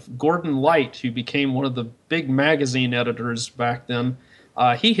name of Gordon Light, who became one of the big magazine editors back then,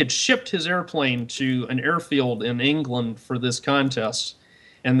 he had shipped his airplane to an airfield in England for this contest,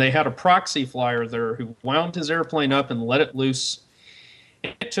 and they had a proxy flyer there who wound his airplane up and let it loose.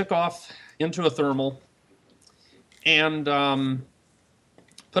 It took off into a thermal, and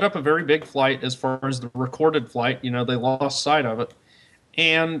put up a very big flight as far as the recorded flight. You know, they lost sight of it.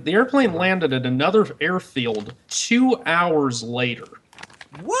 And the airplane landed at another airfield 2 hours later.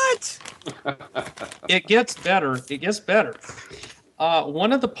 What? It gets better. It gets better.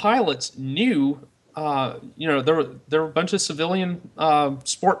 One of the pilots knew, there were a bunch of civilian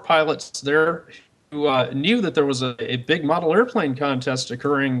sport pilots there who knew that there was a big model airplane contest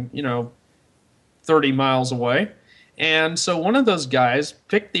occurring, 30 miles away. And so one of those guys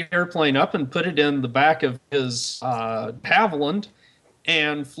picked the airplane up and put it in the back of his Havilland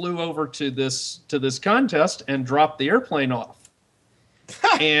and flew over to this contest and dropped the airplane off.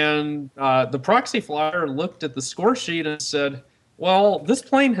 And the proxy flyer looked at the score sheet and said, well, this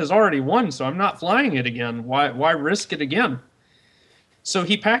plane has already won, so I'm not flying it again. Why risk it again? So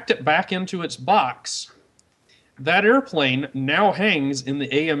he packed it back into its box. That airplane now hangs in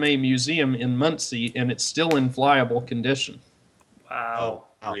the AMA Museum in Muncie, and it's still in flyable condition. Wow.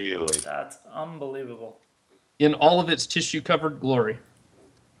 Oh, really? That's unbelievable. In all of its tissue-covered glory.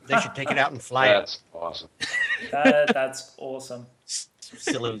 They should take it out and fly it. That's awesome. That's awesome.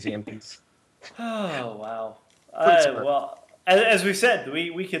 Silly ZMPs. Oh, wow. Pretty smart. Well, as we said,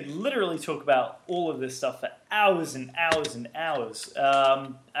 we could literally talk about all of this stuff for hours and hours and hours.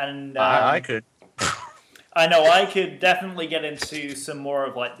 I could. I know I could definitely get into some more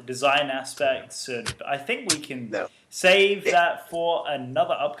of like the design aspects, and I think we can save that for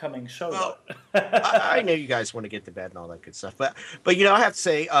another upcoming show. Well, I know you guys want to get to bed and all that good stuff, but I have to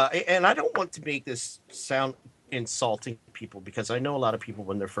say, and I don't want to make this sound insulting to people, because I know a lot of people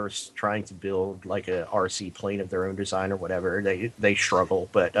when they're first trying to build like a RC plane of their own design or whatever, they struggle.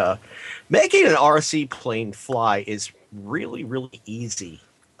 But making an RC plane fly is really, really easy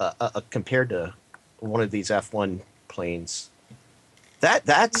compared to one of these F1 planes.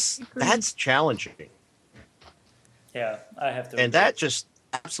 That's challenging. Yeah, I have to. And that just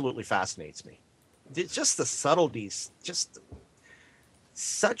absolutely fascinates me. It's just the subtleties, just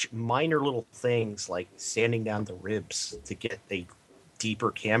such minor little things like sanding down the ribs to get a deeper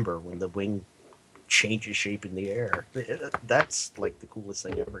camber when the wing changes shape in the air. That's like the coolest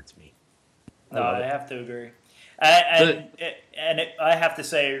thing ever to me. I have to agree. I have to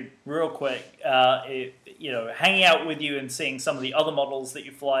say real quick, hanging out with you and seeing some of the other models that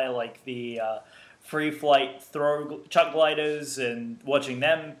you fly, like the free flight chuck gliders, and watching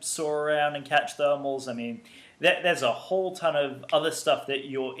them soar around and catch thermals. I mean, there's a whole ton of other stuff that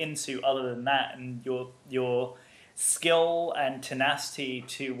you're into other than that, and your skill and tenacity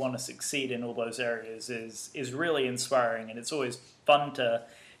to want to succeed in all those areas is really inspiring, and it's always fun to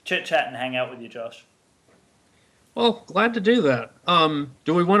chit chat and hang out with you, Josh. Well, glad to do that.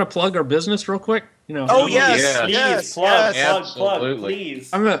 Do we want to plug our business real quick? Oh yes, please plug, please.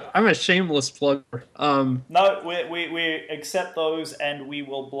 I'm a shameless plugger. No, we accept those, and we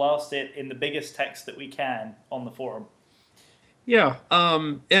will blast it in the biggest text that we can on the forum. Yeah.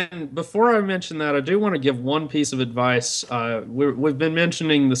 And before I mention that, I do want to give one piece of advice. We've been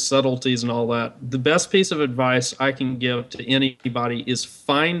mentioning the subtleties and all that. The best piece of advice I can give to anybody is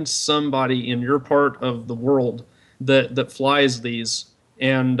find somebody in your part of the world that flies these,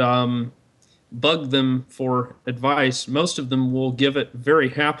 and bug them for advice. Most of them will give it very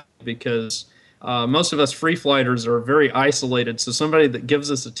happily, because most of us free flighters are very isolated. So somebody that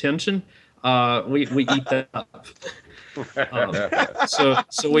gives us attention, we eat that up.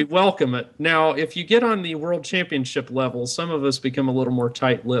 So we welcome it. Now, if you get on the world championship level, some of us become a little more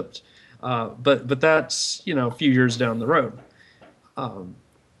tight-lipped, but that's a few years down the road.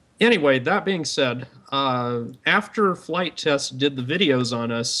 Anyway, that being said, after Flight Test did the videos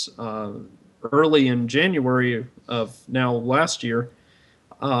on us early in January of last year,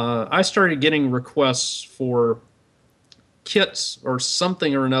 I started getting requests for kits or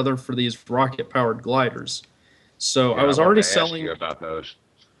something or another for these rocket-powered gliders. So I was already selling about those.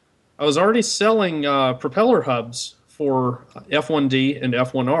 I was already selling propeller hubs for F1D and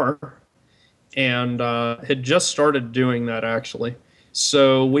F1R, and had just started doing that actually.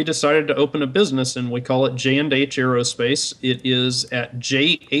 So we decided to open a business, and we call it J&H Aerospace. It is at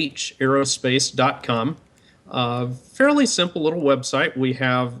jhaerospace.com. Fairly simple little website. We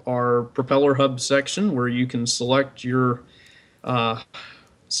have our propeller hub section where you can select your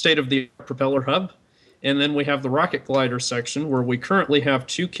state-of-the-art propeller hub. And then we have the rocket glider section where we currently have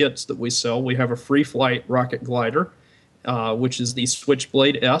two kits that we sell. We have a free flight rocket glider, which is the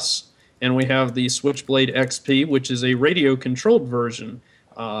Switchblade S. And we have the Switchblade XP, which is a radio-controlled version.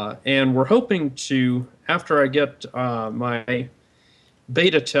 And we're hoping to, after I get my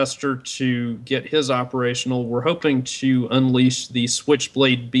beta tester to get his operational, we're hoping to unleash the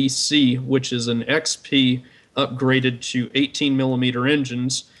Switchblade BC, which is an XP upgraded to 18 millimeter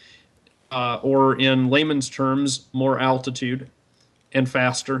engines, or in layman's terms, more altitude and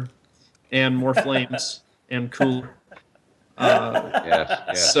faster and more flames and cooler.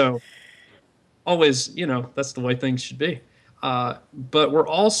 Yes. So always, that's the way things should be. But we're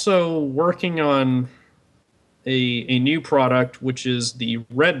also working on a new product, which is the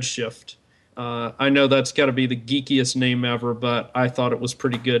Redshift. I know that's got to be the geekiest name ever, but I thought it was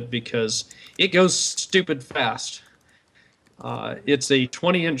pretty good because it goes stupid fast. It's a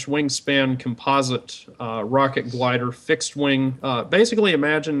 20-inch wingspan composite rocket glider, fixed wing. Basically,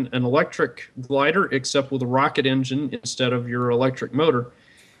 imagine an electric glider except with a rocket engine instead of your electric motor.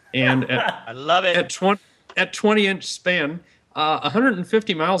 And I love it. At 20-inch span,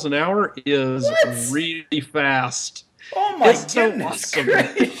 150 miles an hour is really fast. Oh my It's so goodness awesome.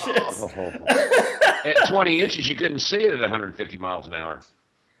 gracious! At 20 inches, you couldn't see it at 150 miles an hour.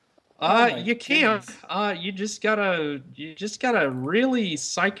 my You can't. You just gotta really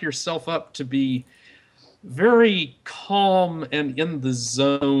psych yourself up to be very calm and in the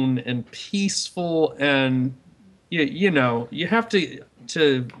zone and peaceful, and you have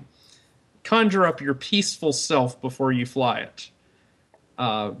to conjure up your peaceful self before you fly it,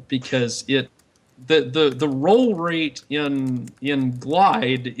 because the roll rate in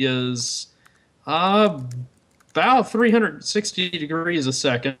glide is about 360 degrees a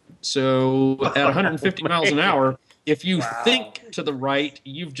second. So at 150 miles an hour, if you think to the right,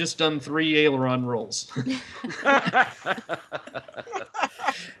 you've just done 3 aileron rolls.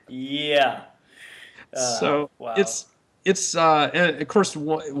 Yeah. So wow. it's and of course,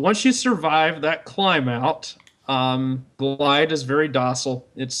 once you survive that climb out, glide is very docile.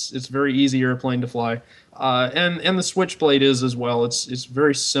 It's very easy airplane to fly, and the Switchblade is as well. It's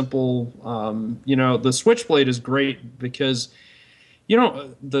very simple. The Switchblade is great because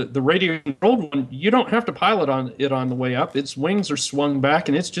the radio controlled one, you don't have to pilot on the way up. Its wings are swung back,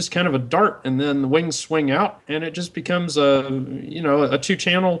 and it's just kind of a dart, and then the wings swing out, and it just becomes a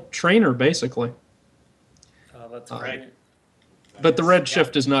 2-channel trainer basically. Oh, that's great. But the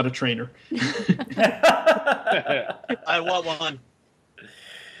Redshift is not a trainer. I want one.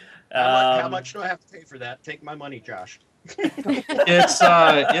 How much do I have to pay for that? Take my money, Josh. It's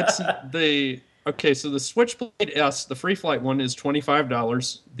the okay. So the Switchblade S, the free flight one, is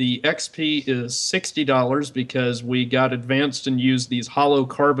 $25. The XP is $60 because we got advanced and used these hollow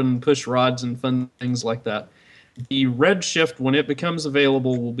carbon push rods and fun things like that. The Redshift, when it becomes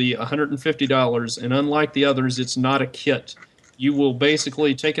available, will be $150, and unlike the others, it's not a kit. You will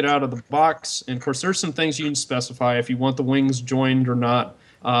basically take it out of the box, and of course, there's some things you can specify if you want the wings joined or not.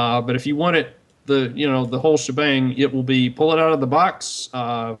 But if you want it, the whole shebang, it will be pull it out of the box,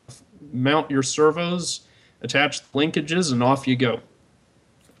 mount your servos, attach the linkages, and off you go.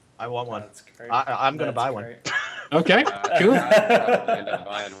 I want one. That's great. I'm going to That's buy one. great. Okay, cool. I end up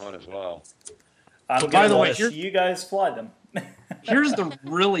buying one as well. I'm By the gonna way, let you guys fly them. Here's the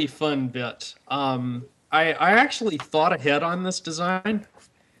really fun bit. I actually thought ahead on this design.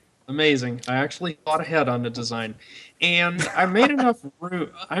 Amazing. I actually thought ahead on the design. And I made enough room.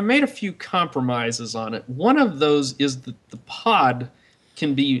 I made a few compromises on it. One of those is that the pod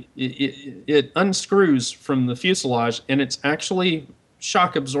can be, it unscrews from the fuselage, and it's actually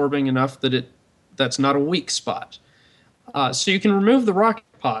shock absorbing enough that that's not a weak spot. So you can remove the rocket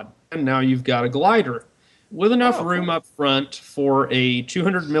pod, and now you've got a glider with enough room up front for a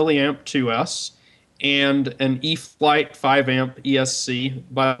 200 milliamp 2S and an E-Flight 5 amp ESC.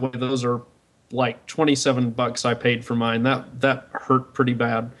 By the way, those are like $27 I paid for mine. That hurt pretty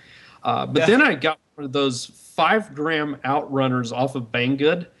bad. But then I got one of those 5-gram Outrunners off of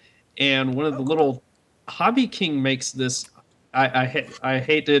Banggood, and one of the little Hobby King makes this. I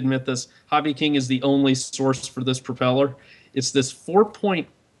hate to admit this. Hobby King is the only source for this propeller. It's this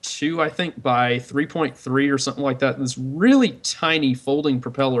 4.2, I think, by 3.3 or something like that. This really tiny folding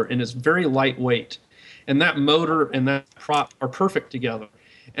propeller, and it's very lightweight. And that motor and that prop are perfect together.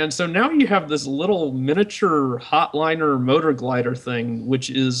 And so now you have this little miniature hotliner motor glider thing, which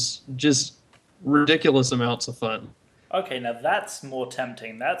is just ridiculous amounts of fun. Okay, now that's more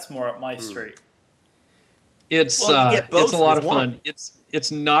tempting. That's more up my street. It's Well, you get both it's a lot with of fun. one.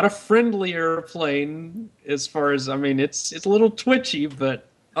 It's not a friendly airplane as far as, I mean, it's a little twitchy, but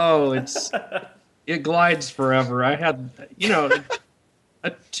it glides forever. I had a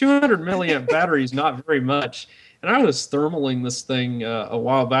 200 milliamp battery is not very much, and I was thermaling this thing a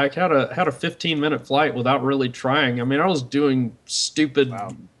while back. Had a 15-minute flight without really trying. I mean, I was doing stupid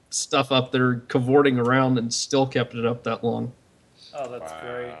stuff up there, cavorting around, and still kept it up that long. Oh, that's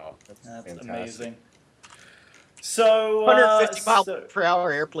great. Wow. That's fantastic. amazing. So, 150 mile per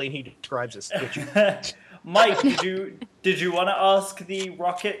hour airplane, he describes as twitchy. Mike, did you want to ask the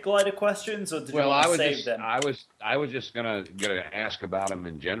rocket glider questions, or did you want to save them? I was just gonna ask about them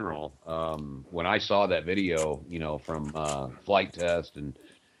in general. When I saw that video, from Flight Test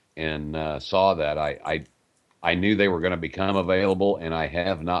and saw that, I knew they were going to become available, and I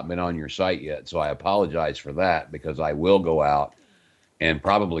have not been on your site yet, so I apologize for that, because I will go out and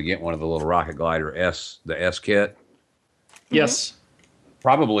probably get one of the little rocket glider the S kit. Yes.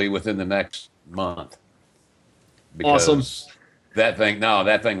 Probably within the next month. Because Awesome. That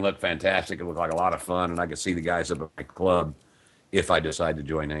thing looked fantastic. It looked like a lot of fun, and I could see the guys up at my club if I decide to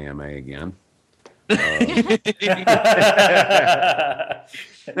join AMA again.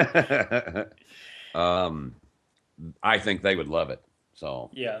 I think they would love it. So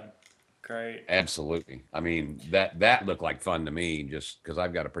yeah, great. Absolutely. I mean, that looked like fun to me, just because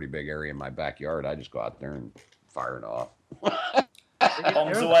I've got a pretty big area in my backyard. I just go out there and fire it off.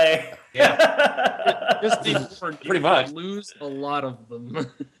 Bombs away. Yeah. Just pretty much lose a lot of them.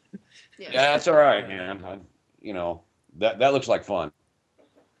 Yeah, that's all right, man. That looks like fun.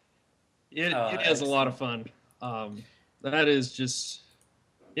 It is a lot of fun. That is just,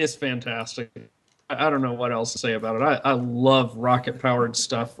 it's fantastic. I don't know what else to say about it. I love rocket powered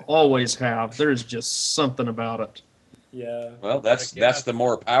stuff. Always have. There's just something about it. Yeah. Well, that's the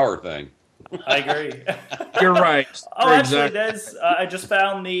more power thing. I agree. You're right. Oh, actually, exactly. there's. I just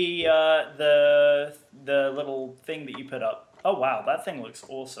found the little thing that you put up. Oh wow, that thing looks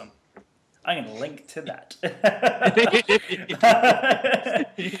awesome. I'm going to link to that.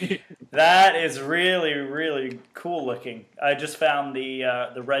 That is really, really cool looking. I just found the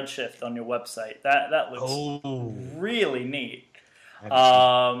Redshift on your website. That looks really neat.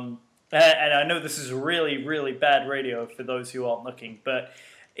 And I know this is really, really bad radio for those who aren't looking, but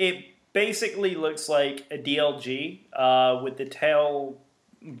it basically looks like a DLG with the tail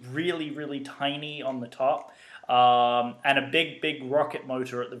really, really tiny on the top. And a big rocket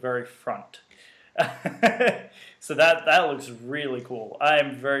motor at the very front. So that looks really cool. I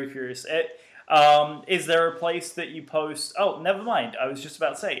am very curious. Is there a place that you post? Oh, never mind. I was just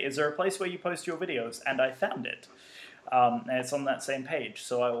about to say, is there a place where you post your videos? And I found it. And it's on that same page.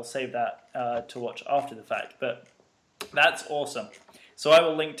 So I will save that to watch after the fact. But that's awesome. So I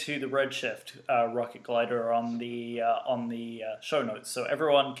will link to the Redshift rocket glider on the show notes, so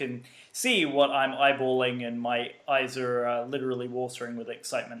everyone can see what I'm eyeballing, and my eyes are literally watering with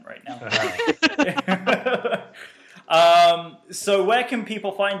excitement right now. So where can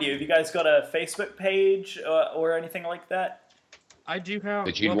people find you? Have you guys got a Facebook page or anything like that? I do have.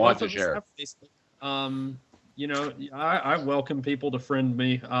 That you'd want to share. I welcome people to friend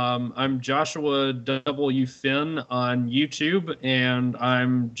me. I'm Joshua W. Finn on YouTube, and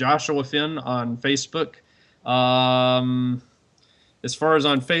I'm Joshua Finn on Facebook. As far as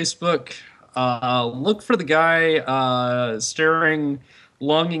on Facebook, look for the guy staring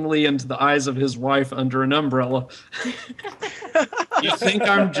longingly into the eyes of his wife under an umbrella. You think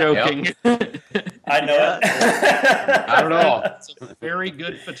I'm joking? Yep. I know it. I don't know. It's a very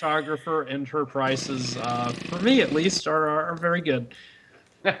good photographer, and her prices, for me at least, are very good.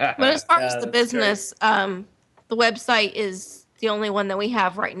 But as far as the business, the website is the only one that we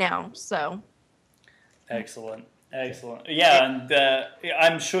have right now. So excellent. Yeah, and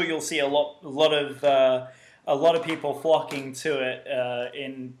I'm sure you'll see a lot of people flocking to it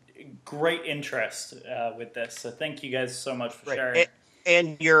in great interest with this. So thank you guys so much for sharing.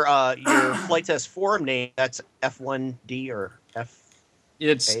 And your Flight Test forum name, that's F1D or F?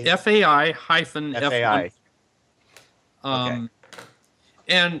 It's FAI hyphen FAI. F1. Okay.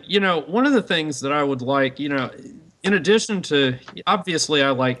 And, one of the things that I would like, in addition to, obviously I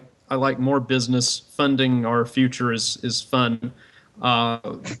like more business. Funding our future is fun.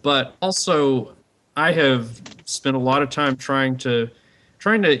 But also I have spent a lot of time trying to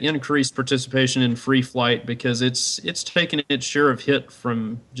increase participation in free flight, because it's taken its share of hit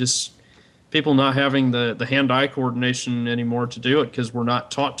from just people not having the hand-eye coordination anymore to do it, because we're not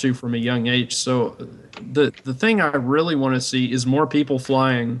taught to from a young age. So the thing I really want to see is more people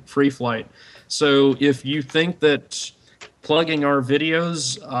flying free flight. So if you think that plugging our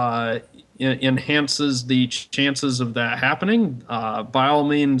videos enhances the chances of that happening, by all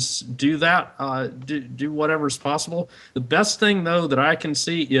means do that. Do whatever's possible. The best thing, though, that I can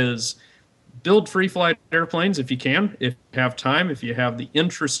see is build free flight airplanes if you can, if you have time, if you have the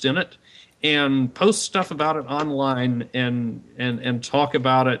interest in it, and post stuff about it online and talk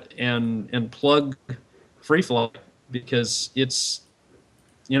about it and plug free flight, because it's,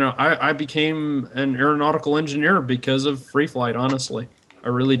 I became an aeronautical engineer because of free flight, honestly. I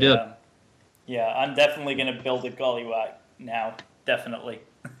really did. Yeah, I'm definitely going to build a Gollywag now. Definitely.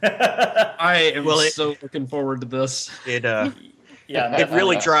 I am Well, so looking forward to this. It Yeah, I'm It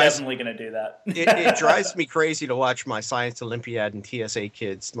really drives- definitely going to do that. it drives me crazy to watch my Science Olympiad and TSA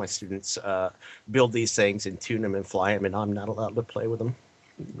kids, my students, build these things and tune them and fly them, and I'm not allowed to play with them.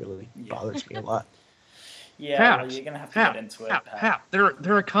 It really bothers me a lot. Yeah, Pat, well, you're going to have to Pat, get into it. Pat, Pat. Pat,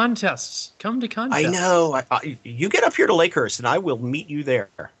 there are contests. Come to contests. I know. You get up here to Lakehurst, and I will meet you there.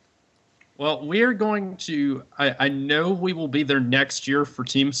 Well, we are going to. I know we will be there next year for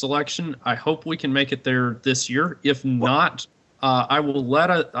team selection. I hope we can make it there this year. If not, I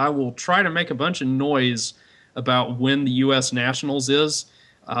will try to make a bunch of noise about when the U.S. Nationals is.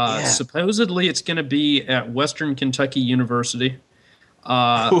 Yeah. Supposedly, it's going to be at Western Kentucky University.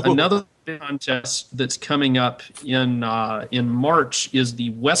 Another contest that's coming up in March is the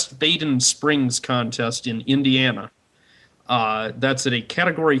West Baden Springs contest in Indiana. That's at a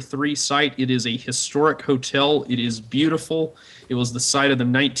Category 3 site. It is a historic hotel. It is beautiful. It was the site of the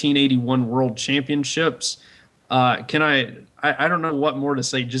 1981 World Championships. I don't know what more to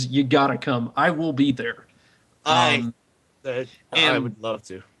say. Just you gotta come. I will be there. I and- would love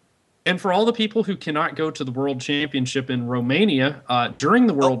to. And for all the people who cannot go to the World Championship in Romania, during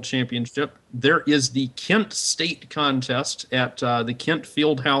the World Championship, there is the Kent State Contest at the Kent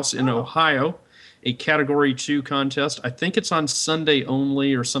Fieldhouse in Ohio, a Category 2 contest. I think it's on Sunday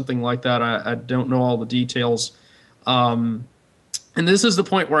only or something like that. I don't know all the details. And this is the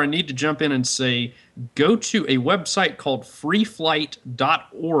point where I need to jump in and say, go to a website called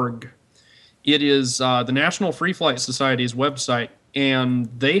freeflight.org. It is the National Free Flight Society's website, and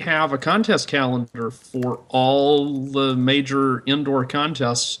they have a contest calendar for all the major indoor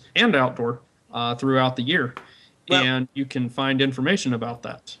contests and outdoor throughout the year. Well- And you can find information about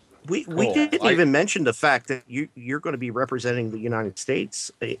that. We Cool. didn't even mention the fact that you're going to be representing the United States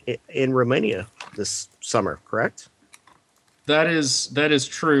in Romania this summer, correct? That is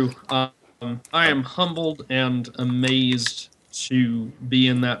true. I am humbled and amazed to be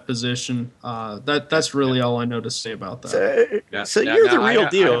in that position. That's really all I know to say about that. So, Now- so now- you're now the I real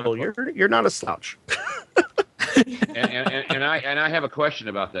have- deal. You're not a slouch. and I have a question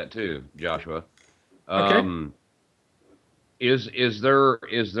about that too, Joshua. Okay. Is there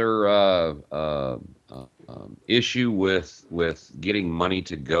issue with getting money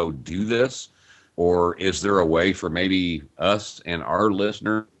to go do this, or is there a way for maybe us and our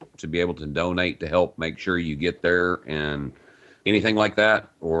listener to be able to donate to help make sure you get there and anything like that?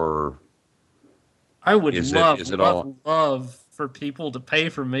 Or I would is love for people to pay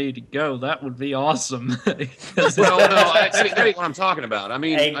for me to go. That would be awesome. 'Cause well, no, that ain't what I'm talking about. I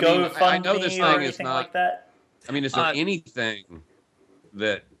mean, Hey, I GoFundMe know this or thing is anything not. like that. I mean, is there anything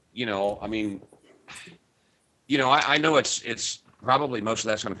that, I mean, I know it's probably most of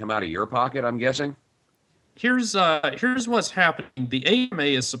that's going to come out of your pocket, I'm guessing. Here's what's happening. The AMA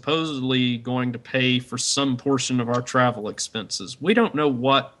is supposedly going to pay for some portion of our travel expenses. We don't know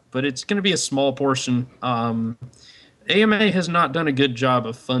what, but it's going to be a small portion. AMA has not done a good job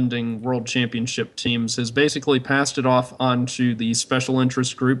of funding World Championship teams, has basically passed it off onto the special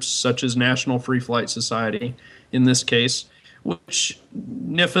interest groups such as National Free Flight Society, in this case, which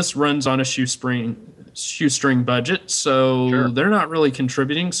NIFAS runs on a shoestring budget, so Sure. they're not really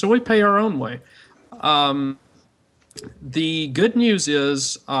contributing, so we pay our own way. The good news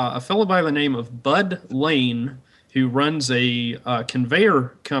is a fellow by the name of Bud Lane, who runs a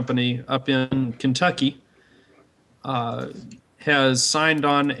conveyor company up in Kentucky, has signed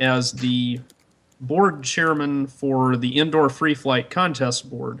on as the board chairman for the Indoor Free Flight Contest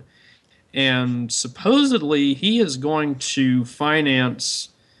Board. And supposedly he is going to finance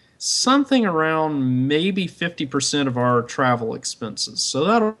something around maybe 50% of our travel expenses. So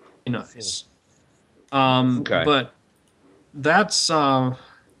that'll be nice. Okay. But that's,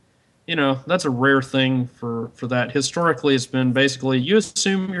 that's a rare thing for that. Historically, it's been basically you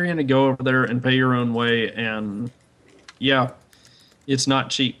assume you're going to go over there and pay your own way, and yeah, it's not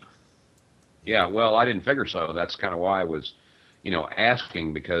cheap. Yeah, well, I didn't figure so. That's kind of why I was,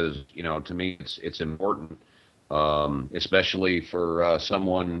 asking, because, to me it's important, especially for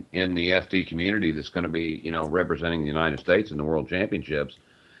someone in the FD community that's going to be, representing the United States in the World Championships.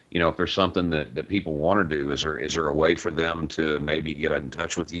 If there's something that people want to do, is there a way for them to maybe get in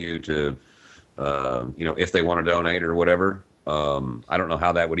touch with you to, if they want to donate or whatever? I don't know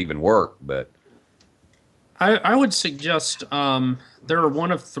how that would even work, but I would suggest there are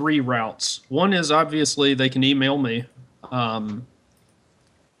one of three routes. One is obviously they can email me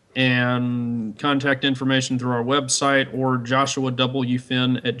and contact information through our website or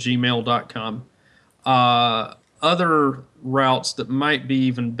joshuawfinn@gmail.com. Other routes that might be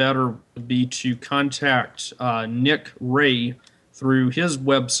even better would be to contact Nick Ray, through his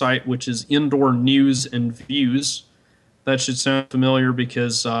website, which is Indoor News and Views. That should sound familiar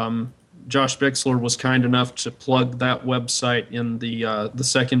because Josh Bixler was kind enough to plug that website in the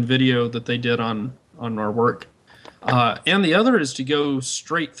second video that they did on our work. And the other is to go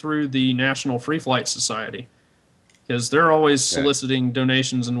straight through the National Free Flight Society, because they're always soliciting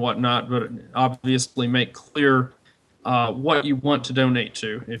donations and whatnot, but obviously make clear what you want to donate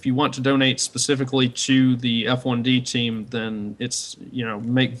to. If you want to donate specifically to the F1D team, then it's,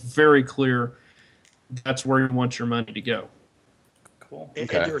 make very clear that's where you want your money to go. Cool. And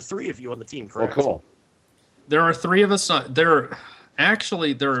there are 3 of you on the team, correct? Well, cool. There are 3 of us. There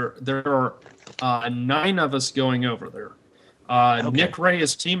are 9 of us going over there. Okay. Nick Ray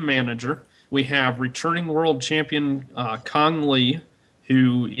is team manager. We have returning world champion Kong Lee,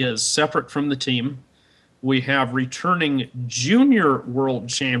 who is separate from the team. We have returning junior world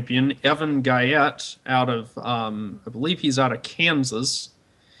champion Evan Guyette out of, I believe he's out of Kansas.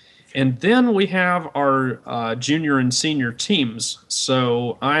 And then we have our junior and senior teams.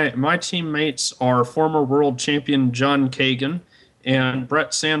 So my teammates are former world champion John Kagan and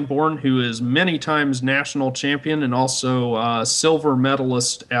Brett Sanborn, who is many times national champion and also silver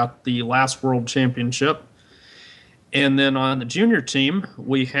medalist at the last world championship. And then on the junior team,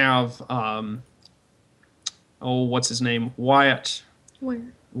 we have, what's his name? Wyatt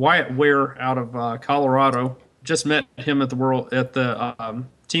Ware out of Colorado. Just met him at the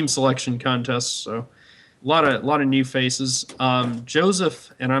team selection contest. So a lot of new faces.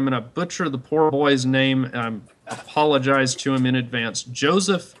 Joseph, and I'm going to butcher the poor boy's name. I apologize to him in advance.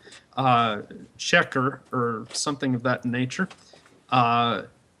 Joseph Checker or something of that nature.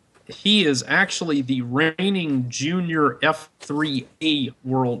 He is actually the reigning junior F3A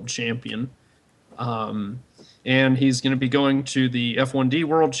world champion. And he's going to be going to the F1D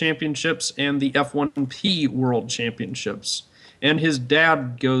World Championships and the F1P World Championships. And his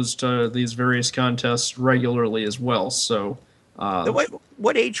dad goes to these various contests regularly as well. So,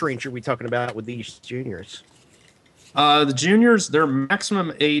 what age range are we talking about with these juniors? The juniors, their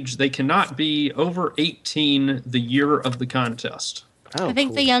maximum age, they cannot be over 18 the year of the contest. Oh, I think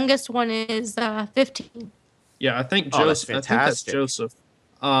cool. the youngest one is 15. Yeah, I think Oh, that's Joseph. I think that's fantastic. Joseph.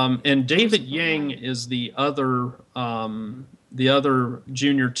 And David Yang is the other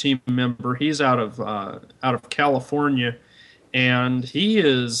junior team member. He's out of California, and he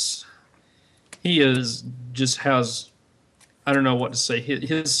just has, I don't know what to say.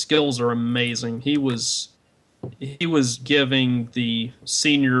 His skills are amazing. He was giving the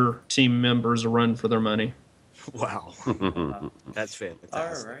senior team members a run for their money. Wow. That's fantastic.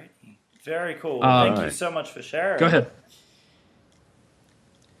 All right. Very cool. All Thank you so much for sharing. Go ahead.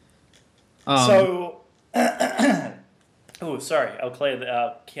 So, oh, sorry. I'll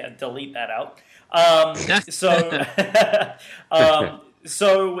clear can't delete that out.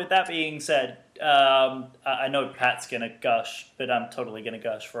 So with that being said, I know Pat's gonna gush, but I'm totally gonna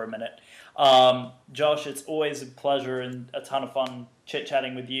gush for a minute. Josh, it's always a pleasure and a ton of fun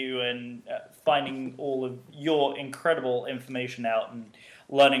chit-chatting with you and finding all of your incredible information out and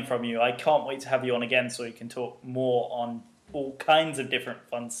learning from you. I can't wait to have you on again so we can talk more on all kinds of different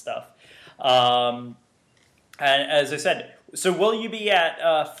fun stuff. And as I said, so will you be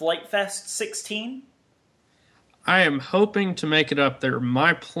at Flight Fest 16? I am hoping to make it up there.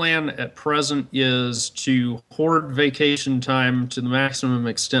 My plan at present is to hoard vacation time to the maximum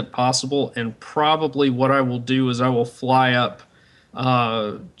extent possible, and probably what I will do is I will fly up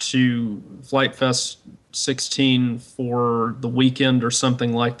to Flight Fest 16 for the weekend or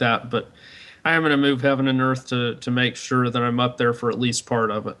something like that. But I am going to move heaven and earth to make sure that I'm up there for at least part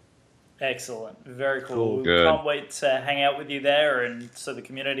of it. Excellent. Very cool. Cool. Good. Can't wait to hang out with you there, and so the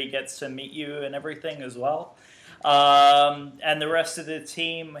community gets to meet you and everything as well. And the rest of the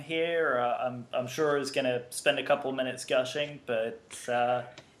team here, I'm sure is going to spend a couple minutes gushing, but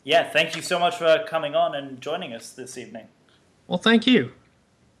yeah, thank you so much for coming on and joining us this evening. Well, thank you.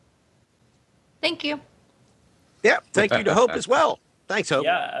 Thank you. Yeah, thank you to Hope as well. Thanks, Hope.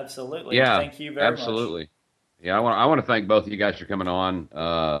 Yeah, absolutely. Yeah, Thank you very much. absolutely. Yeah, I want to thank both of you guys for coming on.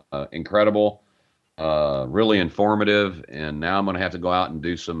 Incredible, really informative, and now I'm going to have to go out and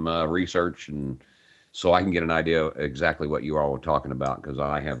do some research and so I can get an idea of exactly what you all were talking about, because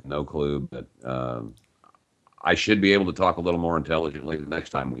I have no clue. But I should be able to talk a little more intelligently the next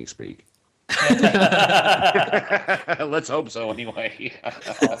time we speak. Let's hope so, anyway.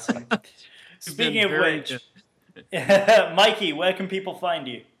 Awesome. Speaking of which, Mikey, where can people find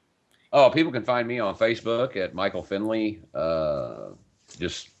you? Oh, people can find me on Facebook at Michael Finley.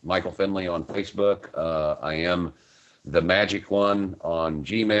 Just Michael Finley on Facebook. I am The Magic One on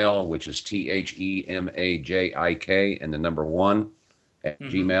Gmail, which is THEMAJIK and the number 1 at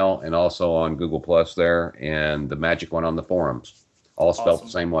Gmail, and also on Google Plus there, and The Magic One on the forums, all spelled the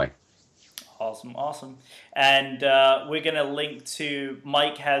same way. Awesome. And we're going to link to,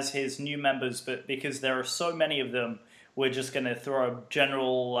 Mike has his new members, but because there are so many of them, we're just going to throw a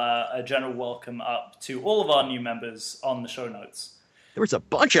general welcome up to all of our new members on the show notes. There was a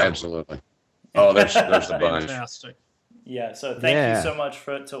bunch of them. Absolutely. Oh, there's a bunch. Fantastic. Yeah, so thank you so much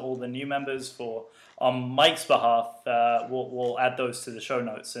to all the new members. On Mike's behalf, we'll add those to the show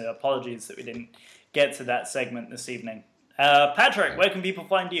notes. Apologies that we didn't get to that segment this evening. Patrick, where can people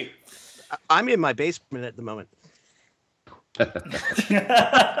find you? I'm in my basement at the moment.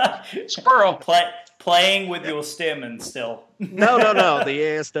 Squirrel. Playing with your Stearman still. No, the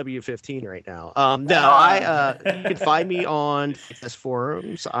ASW15 right now. You can find me on FlightTest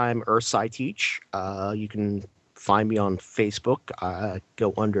forums. I'm Earths I Teach. You can find me on Facebook.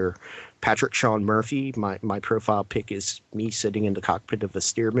 Go under Patrick Sean Murphy. My profile pic is me sitting in the cockpit of a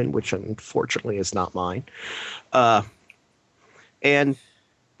Stearman, which unfortunately is not mine. And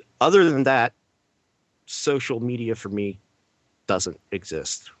other than that, social media for me doesn't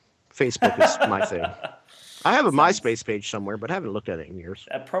exist. Facebook is my thing. I have a MySpace page somewhere, but I haven't looked at it in years.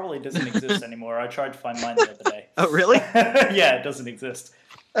 That probably doesn't exist anymore. I tried to find mine the other day. Oh, really? Yeah, it doesn't exist.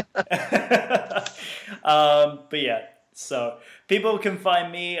 But yeah, so people can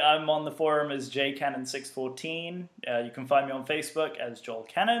find me. I'm on the forum as jcannon614. You can find me on Facebook as Joel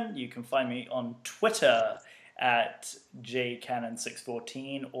Cannon. You can find me on Twitter at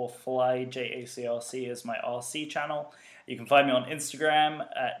jcannon614 or flyjacrc as my RC channel. You can find me on Instagram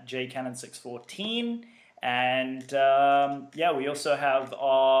at jcannon614. And we also have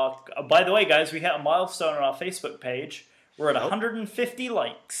our... by the way, guys, we hit a milestone on our Facebook page. We're at 150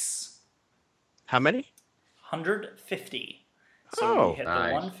 likes. How many? 150. So we hit nice.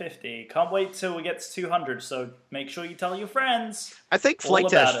 the 150. Can't wait till we get to 200. So make sure you tell your friends. I think all Flight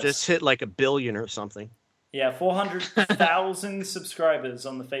about Test us. just hit like 1 billion or something. Yeah, 400,000 subscribers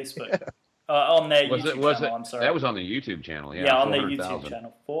on the Facebook. On their YouTube channel, I'm sorry. That was on the YouTube channel, yeah. Yeah, on their 400,000. YouTube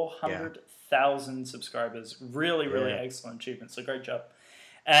channel. 400,000 subscribers. Really, really excellent achievement. So great job.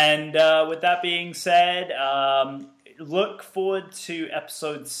 And with that being said, look forward to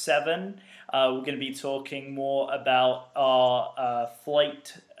episode 7. We're going to be talking more about our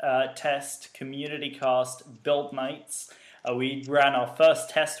flight test community cast build nights. We ran our first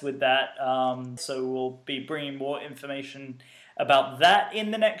test with that, so we'll be bringing more information about that in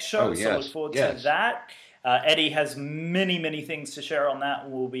the next show. So look forward to that. Eddie has many, many things to share on that.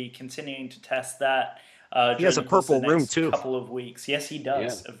 We'll be continuing to test that. He has a purple room too. Couple of weeks. Yes, he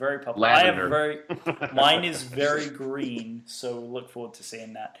does. Yeah. A very purple. Lavender. Mine is very green. So look forward to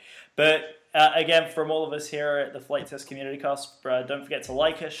seeing that. But again, from all of us here at the Flight Test Community Cast, don't forget to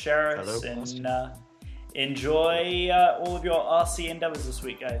like us, share us, and enjoy all of your RC endeavors this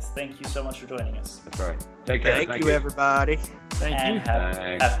week, guys. Thank you so much for joining us. That's right. Take care. Thank you, everybody. Thank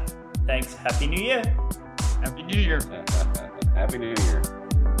And you. thanks. Happy New Year. Happy New Year. Happy New Year.